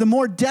 because the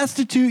more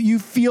destitute you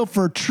feel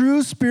for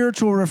true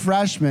spiritual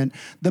refreshment,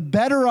 the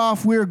better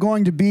off we're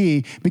going to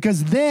be,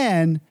 because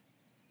then,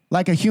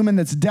 like a human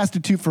that's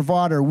destitute for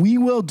water, we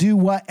will do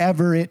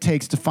whatever it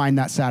takes to find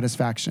that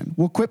satisfaction.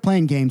 We'll quit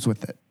playing games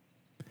with it.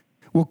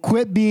 We'll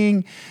quit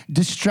being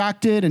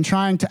distracted and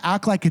trying to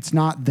act like it's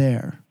not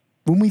there.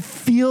 When we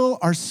feel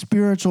our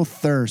spiritual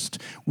thirst,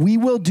 we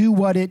will do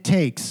what it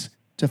takes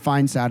to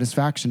find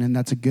satisfaction, and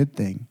that's a good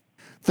thing.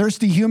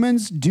 Thirsty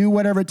humans do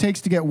whatever it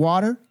takes to get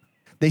water.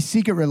 They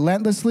seek it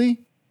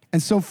relentlessly.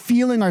 And so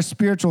feeling our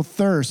spiritual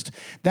thirst,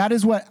 that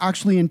is what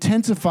actually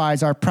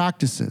intensifies our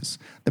practices,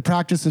 the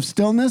practice of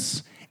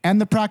stillness and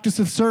the practice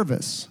of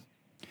service,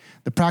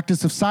 the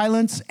practice of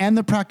silence and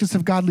the practice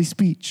of godly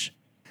speech,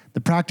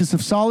 the practice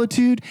of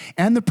solitude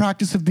and the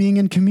practice of being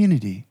in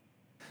community,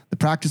 the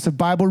practice of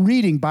Bible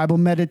reading, Bible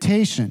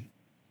meditation,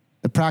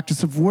 the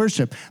practice of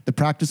worship, the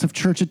practice of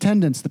church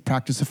attendance, the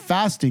practice of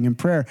fasting and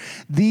prayer.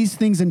 These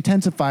things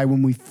intensify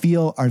when we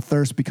feel our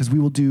thirst, because we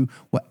will do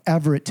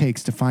whatever it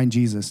takes to find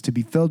Jesus, to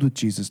be filled with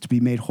Jesus, to be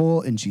made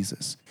whole in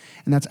Jesus.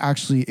 And that's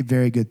actually a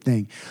very good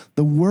thing.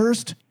 The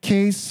worst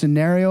case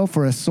scenario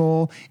for a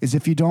soul is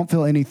if you don't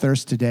feel any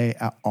thirst today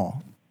at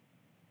all.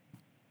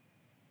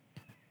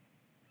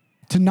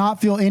 To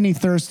not feel any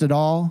thirst at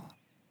all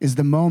is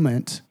the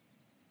moment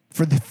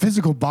for the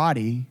physical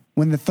body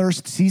when the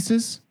thirst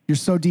ceases. You're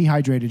so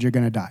dehydrated, you're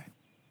going to die.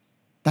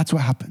 That's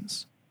what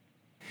happens.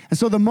 And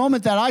so the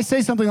moment that I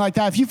say something like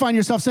that, if you find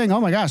yourself saying, oh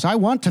my gosh, I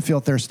want to feel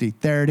thirsty,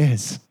 there it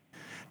is.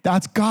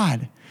 That's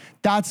God.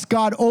 That's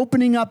God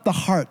opening up the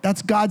heart.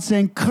 That's God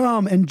saying,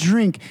 come and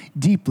drink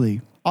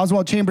deeply.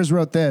 Oswald Chambers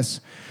wrote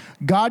this: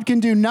 God can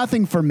do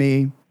nothing for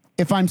me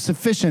if I'm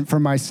sufficient for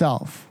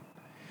myself.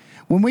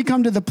 When we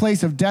come to the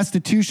place of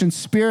destitution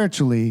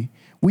spiritually,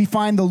 we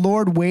find the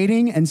Lord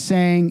waiting and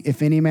saying,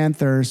 if any man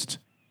thirst,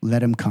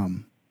 let him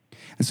come.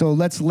 And so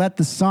let's let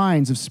the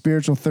signs of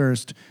spiritual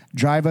thirst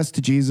drive us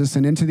to Jesus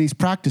and into these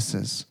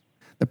practices,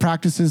 the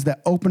practices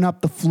that open up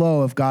the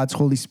flow of God's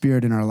Holy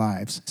Spirit in our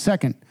lives.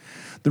 Second,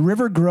 the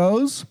river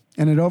grows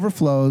and it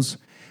overflows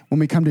when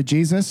we come to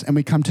Jesus and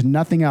we come to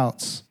nothing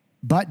else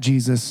but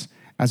Jesus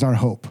as our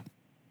hope.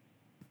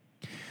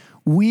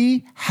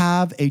 We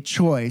have a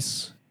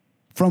choice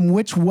from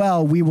which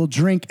well we will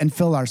drink and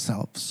fill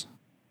ourselves.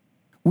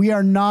 We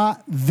are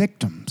not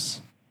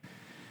victims.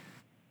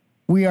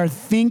 We are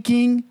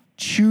thinking,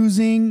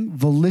 choosing,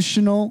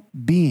 volitional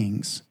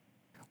beings.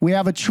 We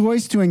have a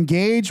choice to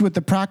engage with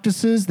the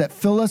practices that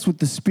fill us with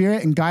the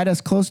Spirit and guide us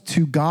close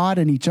to God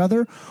and each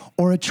other,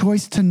 or a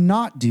choice to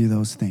not do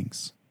those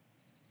things.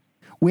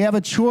 We have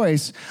a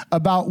choice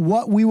about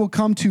what we will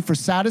come to for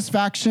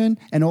satisfaction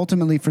and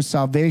ultimately for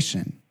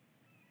salvation.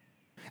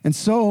 And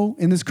so,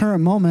 in this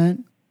current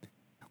moment,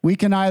 we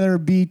can either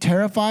be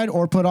terrified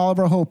or put all of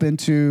our hope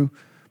into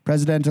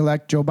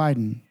President-elect Joe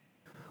Biden.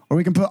 Or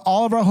we can put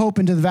all of our hope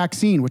into the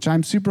vaccine, which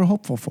I'm super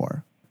hopeful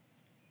for.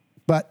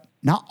 But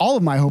not all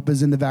of my hope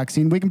is in the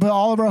vaccine. We can put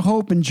all of our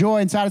hope and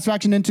joy and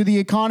satisfaction into the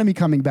economy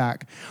coming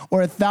back, or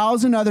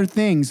 1,000 other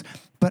things.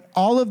 But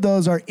all of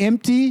those are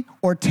empty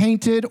or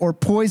tainted or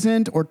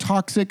poisoned or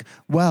toxic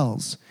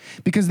wells,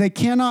 because they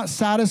cannot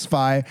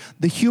satisfy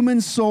the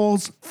human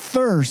soul's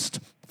thirst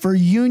for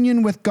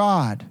union with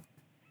God,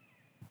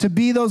 to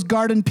be those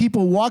garden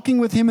people walking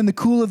with him in the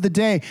cool of the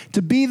day,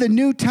 to be the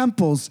new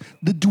temples,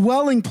 the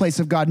dwelling place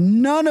of God.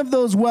 None of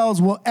those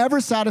wells will ever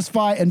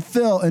satisfy and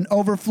fill and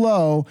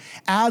overflow,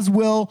 as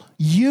will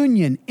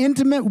union,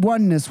 intimate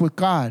oneness with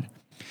God.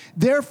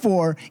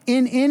 Therefore,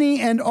 in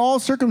any and all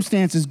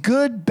circumstances,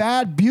 good,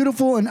 bad,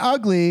 beautiful, and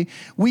ugly,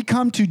 we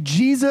come to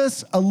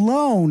Jesus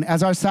alone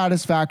as our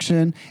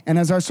satisfaction and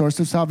as our source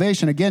of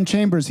salvation. Again,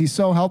 Chambers, he's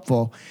so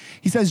helpful.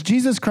 He says,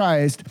 Jesus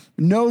Christ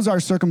knows our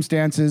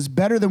circumstances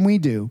better than we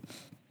do.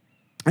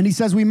 And he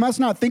says, we must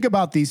not think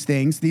about these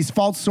things, these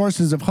false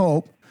sources of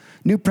hope,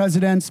 new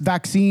presidents,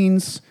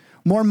 vaccines,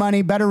 more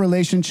money, better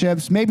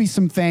relationships, maybe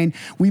some fame.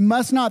 We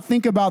must not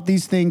think about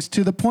these things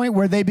to the point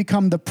where they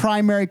become the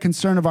primary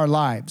concern of our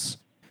lives.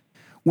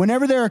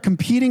 Whenever there are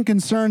competing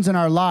concerns in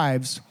our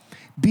lives,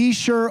 be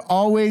sure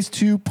always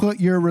to put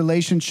your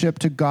relationship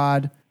to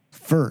God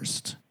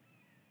first.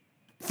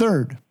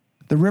 Third,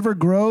 the river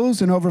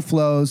grows and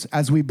overflows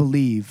as we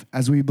believe,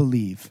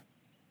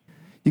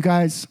 You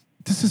guys,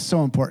 this is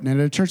so important.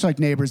 And at a church like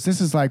Neighbors, this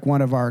is like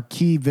one of our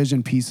key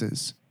vision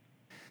pieces,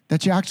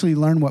 that you actually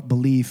learn what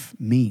belief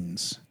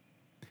means.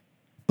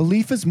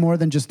 Belief is more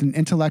than just an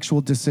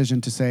intellectual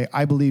decision to say,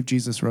 I believe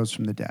Jesus rose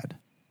from the dead.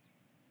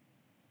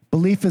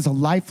 Belief is a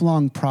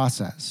lifelong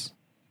process.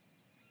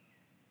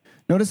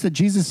 Notice that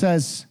Jesus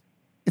says,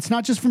 it's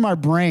not just from our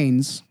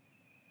brains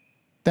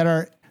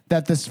that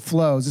this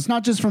flows. It's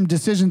not just from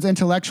decisions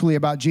intellectually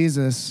about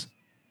Jesus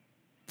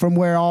from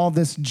where all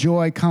this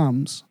joy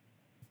comes.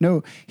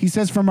 No, he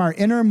says from our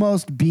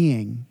innermost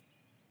being,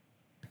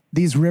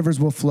 these rivers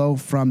will flow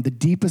from the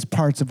deepest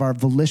parts of our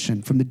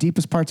volition, from the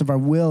deepest parts of our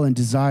will and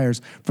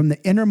desires, from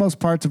the innermost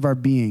parts of our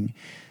being.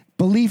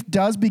 Belief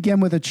does begin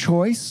with a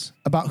choice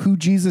about who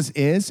Jesus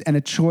is and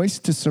a choice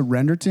to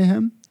surrender to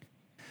him.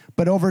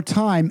 But over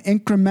time,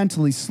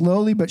 incrementally,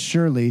 slowly but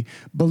surely,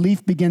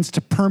 belief begins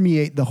to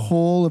permeate the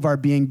whole of our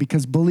being,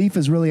 because belief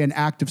is really an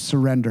act of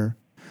surrender.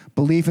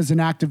 Belief is an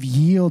act of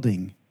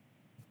yielding.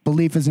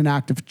 Belief is an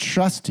act of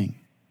trusting.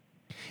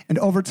 And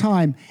over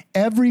time,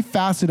 every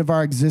facet of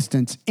our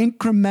existence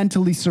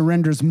incrementally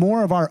surrenders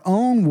more of our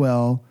own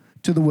will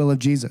to the will of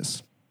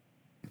Jesus.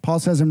 Paul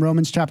says in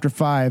Romans chapter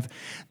 5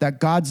 that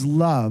God's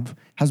love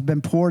has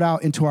been poured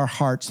out into our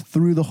hearts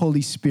through the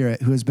Holy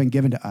Spirit who has been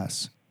given to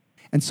us.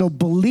 And so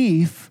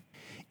belief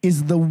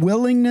is the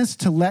willingness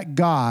to let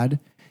God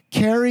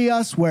carry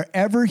us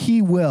wherever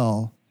he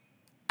will,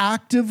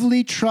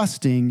 actively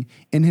trusting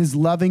in his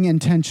loving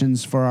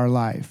intentions for our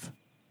life.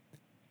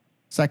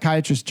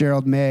 Psychiatrist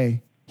Gerald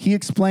May, he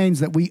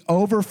explains that we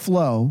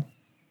overflow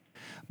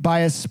by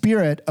a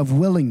spirit of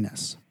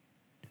willingness,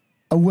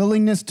 a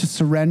willingness to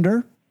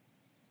surrender,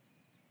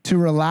 to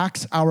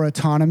relax our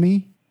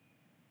autonomy,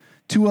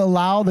 to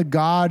allow the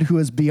God who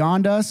is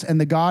beyond us and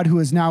the God who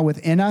is now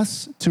within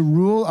us to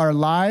rule our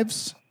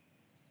lives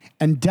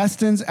and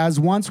destines as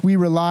once we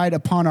relied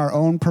upon our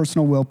own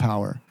personal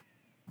willpower.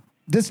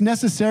 This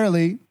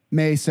necessarily,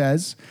 May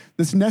says,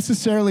 this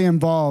necessarily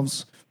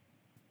involves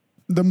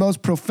the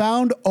most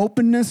profound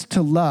openness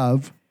to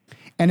love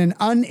and an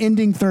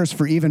unending thirst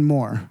for even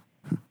more.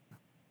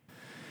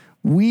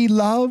 We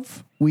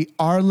love, we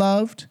are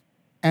loved,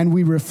 and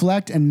we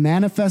reflect and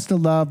manifest a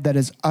love that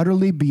is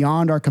utterly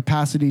beyond our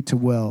capacity to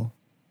will.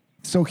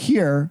 So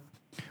here,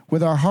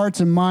 with our hearts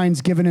and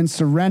minds given in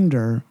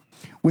surrender,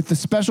 with the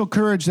special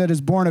courage that is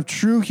born of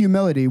true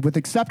humility, with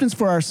acceptance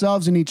for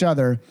ourselves and each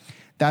other,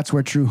 that's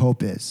where true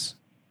hope is,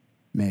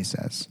 May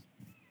says.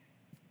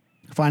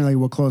 Finally,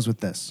 we'll close with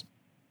this.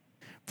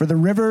 For the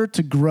river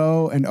to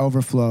grow and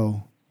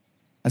overflow,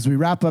 as we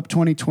wrap up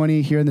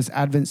 2020 here in this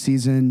Advent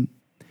season,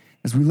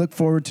 as we look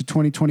forward to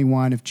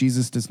 2021, if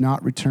Jesus does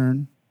not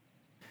return,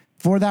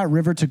 for that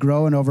river to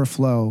grow and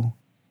overflow,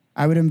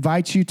 I would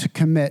invite you to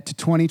commit to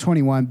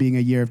 2021 being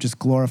a year of just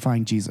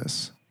glorifying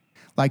Jesus.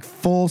 Like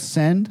full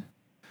send.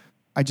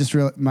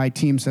 My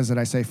team says that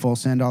I say full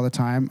send all the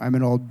time. I'm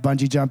an old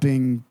bungee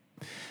jumping,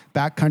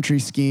 backcountry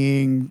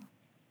skiing,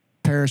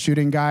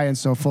 parachuting guy, and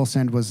so full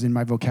send was in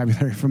my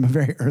vocabulary from a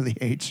very early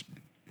age.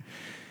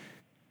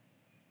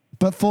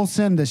 But full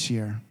send this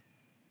year.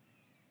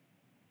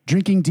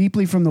 Drinking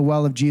deeply from the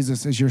well of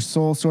Jesus is your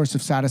sole source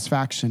of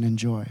satisfaction and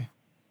joy.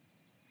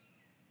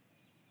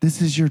 This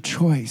is your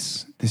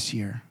choice this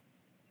year.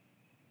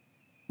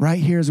 right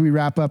here as we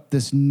wrap up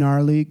this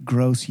gnarly,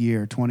 gross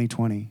year,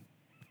 2020.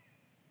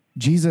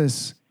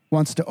 Jesus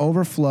wants to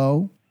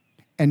overflow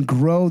and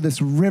grow this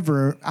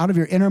river out of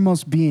your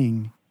innermost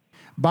being.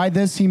 By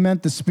this he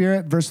meant the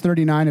Spirit, verse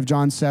 39 of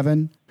John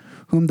 7,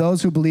 whom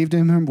those who believed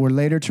in him were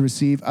later to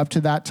receive. Up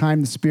to that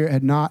time, the Spirit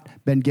had not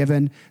been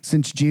given,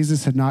 since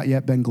Jesus had not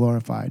yet been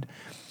glorified.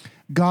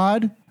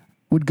 God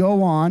would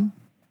go on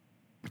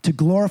to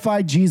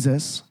glorify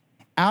Jesus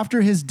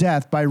after his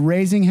death by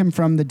raising him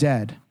from the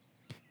dead.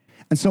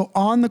 And so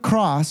on the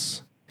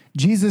cross,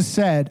 Jesus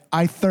said,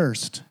 I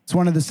thirst. It's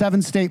one of the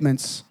 7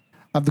 statements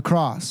of the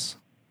cross.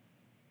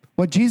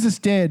 What Jesus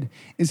did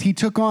is he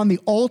took on the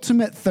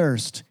ultimate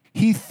thirst.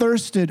 He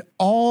thirsted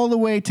all the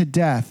way to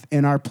death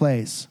in our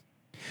place,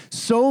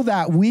 so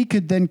that we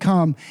could then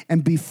come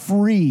and be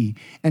free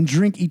and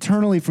drink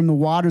eternally from the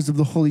waters of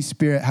the Holy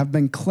Spirit, have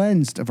been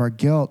cleansed of our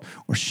guilt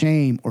or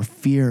shame or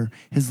fear.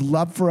 His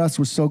love for us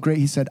was so great.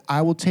 He said,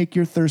 I will take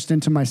your thirst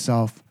into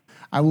myself.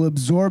 I will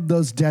absorb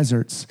those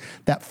deserts,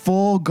 that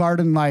full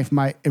garden life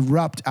might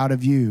erupt out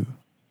of you.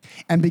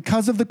 And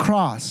because of the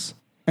cross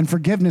and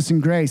forgiveness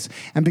and grace,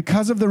 and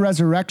because of the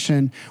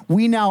resurrection,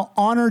 we now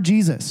honor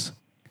Jesus.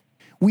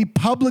 We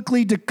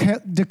publicly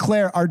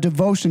declare our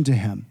devotion to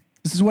him.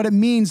 This is what it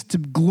means to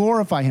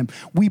glorify him.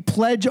 We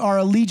pledge our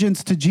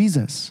allegiance to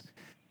Jesus.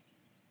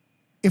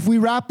 If we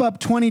wrap up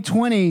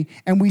 2020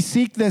 and we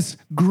seek this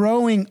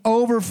growing,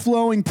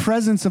 overflowing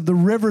presence of the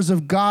rivers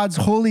of God's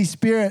Holy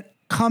Spirit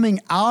coming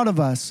out of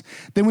us,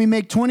 then we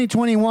make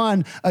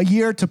 2021 a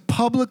year to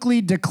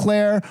publicly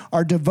declare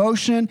our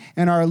devotion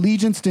and our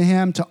allegiance to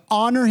him, to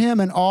honor him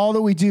in all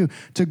that we do,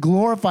 to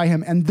glorify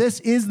him. And this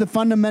is the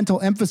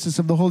fundamental emphasis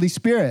of the Holy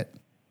Spirit.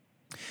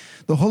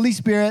 The Holy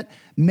Spirit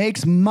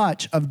makes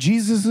much of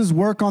Jesus'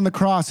 work on the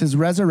cross, his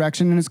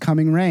resurrection, and his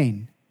coming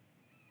reign.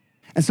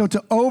 And so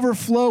to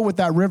overflow with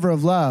that river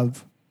of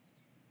love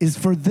is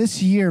for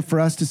this year for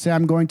us to say,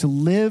 I'm going to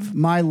live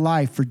my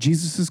life for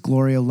Jesus'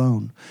 glory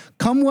alone.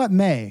 Come what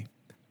may,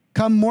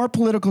 come more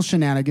political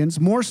shenanigans,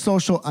 more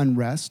social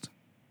unrest,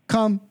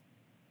 come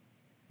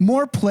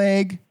more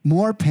plague,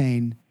 more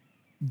pain.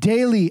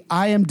 Daily,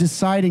 I am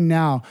deciding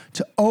now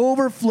to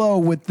overflow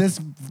with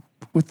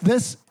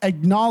this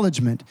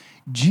acknowledgement.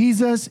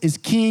 Jesus is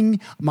King.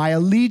 My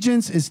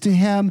allegiance is to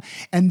him.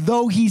 And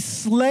though he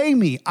slay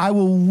me, I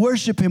will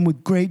worship him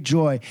with great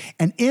joy.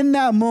 And in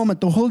that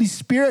moment, the Holy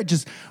Spirit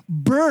just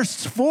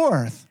bursts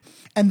forth.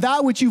 And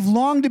that which you've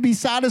longed to be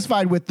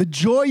satisfied with, the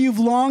joy you've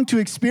longed to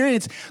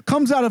experience,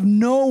 comes out of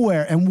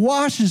nowhere and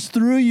washes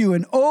through you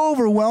and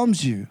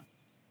overwhelms you.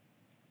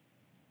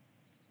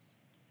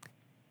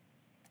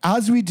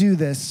 As we do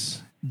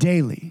this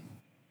daily,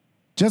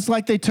 just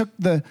like they took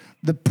the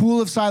pool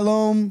of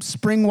Siloam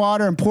spring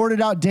water and poured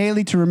it out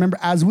daily to remember,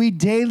 as we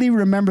daily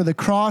remember the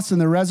cross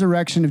and the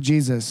resurrection of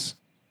Jesus,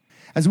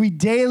 as we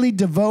daily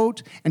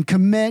devote and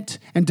commit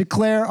and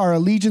declare our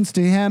allegiance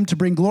to him, to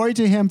bring glory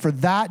to him for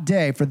that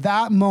day, for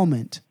that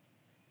moment,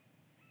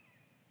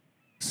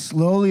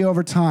 slowly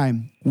over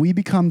time, we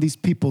become these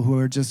people who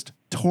are just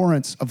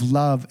torrents of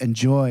love and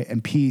joy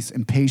and peace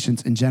and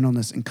patience and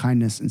gentleness and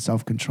kindness and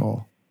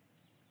self-control.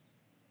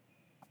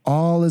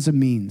 All as a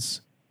means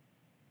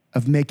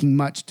of making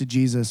much to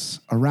Jesus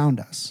around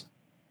us.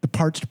 The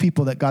parched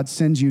people that God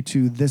sends you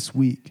to this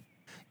week,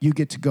 you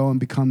get to go and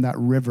become that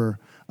river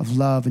of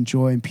love and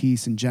joy and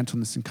peace and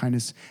gentleness and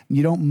kindness. And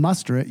you don't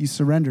muster it, you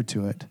surrender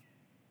to it.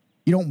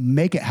 You don't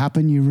make it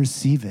happen, you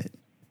receive it.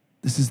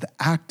 This is the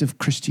act of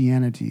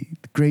Christianity,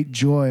 the great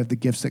joy of the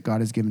gifts that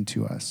God has given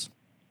to us.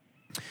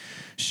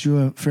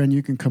 Sure, friend,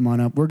 you can come on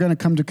up. We're going to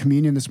come to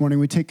communion this morning.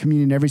 We take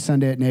communion every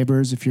Sunday at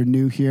Neighbors if you're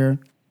new here.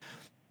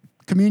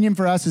 Communion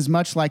for us is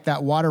much like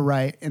that water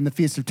rite in the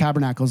Feast of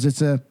Tabernacles.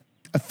 It's a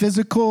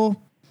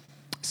physical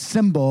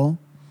symbol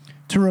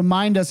to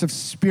remind us of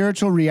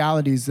spiritual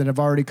realities that have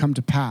already come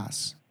to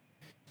pass.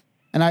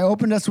 And I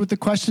opened us with the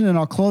question, and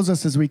I'll close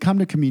us as we come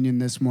to communion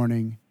this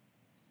morning.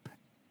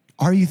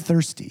 Are you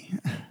thirsty?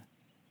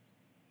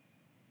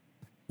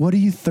 What are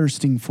you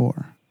thirsting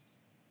for?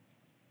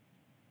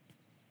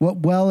 What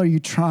well are you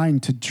trying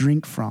to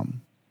drink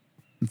from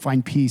and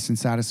find peace and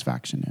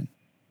satisfaction in?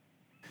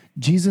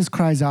 Jesus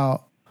cries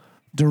out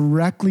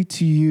directly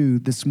to you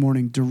this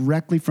morning,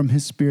 directly from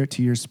his spirit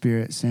to your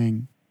spirit,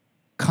 saying,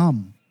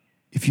 come.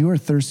 If you are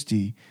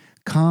thirsty,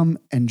 come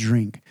and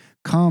drink.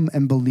 Come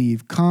and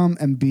believe. Come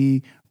and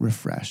be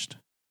refreshed.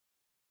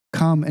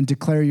 Come and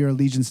declare your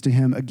allegiance to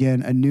him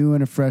again, anew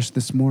and afresh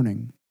this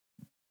morning.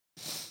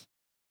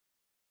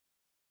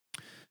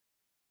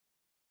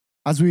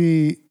 As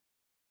we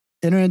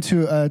enter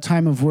into a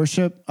time of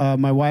worship,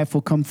 my wife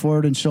will come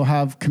forward and she'll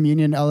have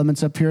communion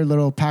elements up here,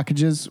 little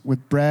packages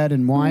with bread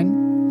and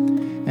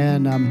wine.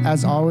 And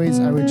as always,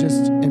 I would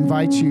just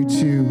invite you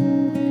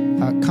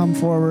to come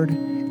forward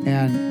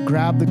and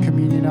grab the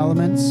communion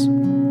elements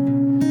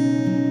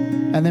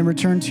and then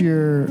return to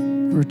your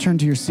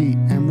seat.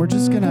 And we're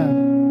just gonna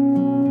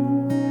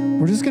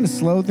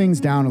slow things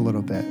down a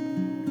little bit.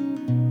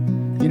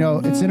 You know,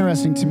 it's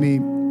interesting to me,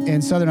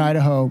 in southern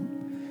Idaho,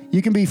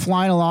 you can be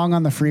flying along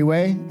on the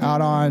freeway out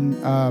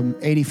on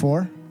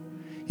 84,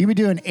 You could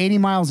be doing 80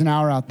 miles an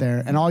hour out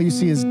there, and all you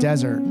see is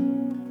desert.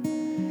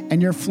 And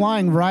you're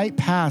flying right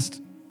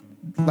past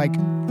like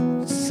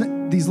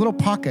these little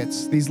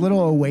pockets, these little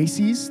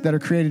oases that are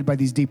created by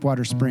these deep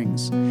water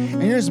springs.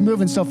 And you're just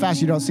moving so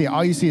fast you don't see it.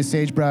 All you see is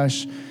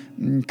sagebrush,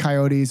 and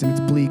coyotes, and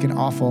it's bleak and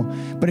awful.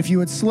 But if you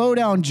would slow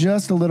down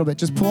just a little bit,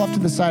 just pull up to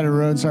the side of the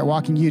road and start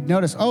walking, you'd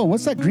notice, oh,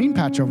 what's that green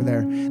patch over there?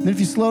 And then if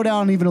you slow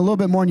down even a little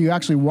bit more and you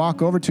actually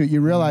walk over to it, you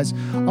realize,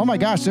 oh my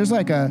gosh, there's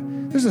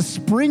a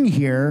spring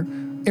here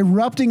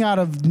erupting out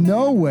of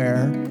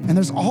nowhere, and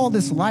there's all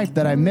this life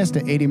that I missed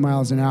at 80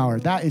 miles an hour.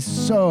 That is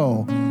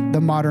so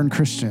the modern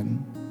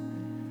Christian.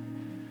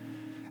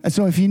 And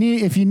so if you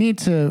need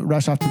to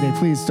rush off today,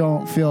 please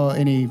don't feel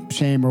any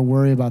shame or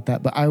worry about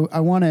that. But I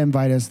want to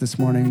invite us this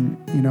morning.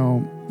 You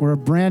know, we're a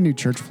brand new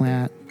church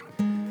plant.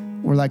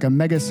 We're like a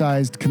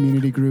mega-sized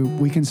community group.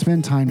 We can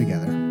spend time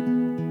together,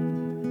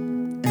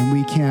 and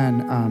we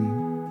can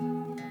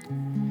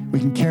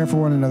care for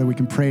one another. We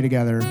can pray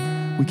together.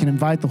 We can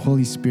invite the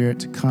Holy Spirit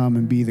to come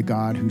and be the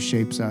God who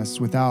shapes us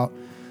without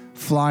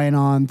flying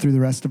on through the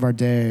rest of our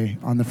day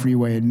on the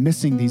freeway and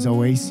missing these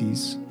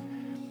oases.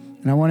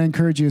 And I want to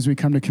encourage you as we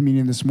come to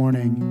communion this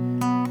morning,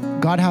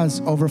 God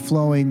has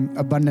overflowing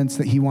abundance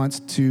that he wants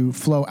to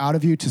flow out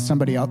of you to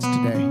somebody else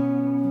today.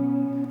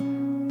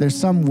 There's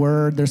some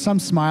word, there's some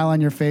smile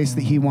on your face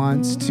that he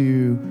wants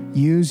to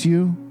use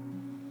you.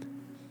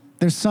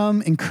 There's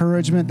some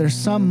encouragement, there's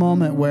some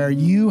moment where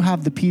you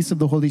have the peace of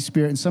the Holy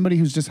Spirit, and somebody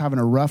who's just having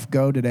a rough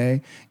go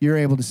today, you're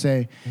able to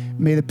say,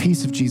 may the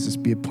peace of Jesus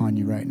be upon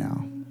you right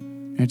now.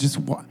 And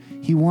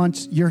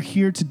you're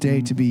here today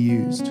to be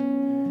used.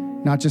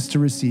 Not just to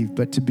receive,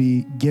 but to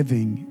be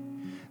giving.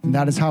 And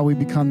that is how we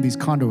become these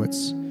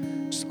conduits,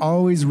 just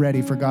always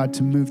ready for God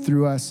to move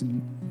through us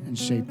and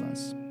shape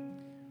us.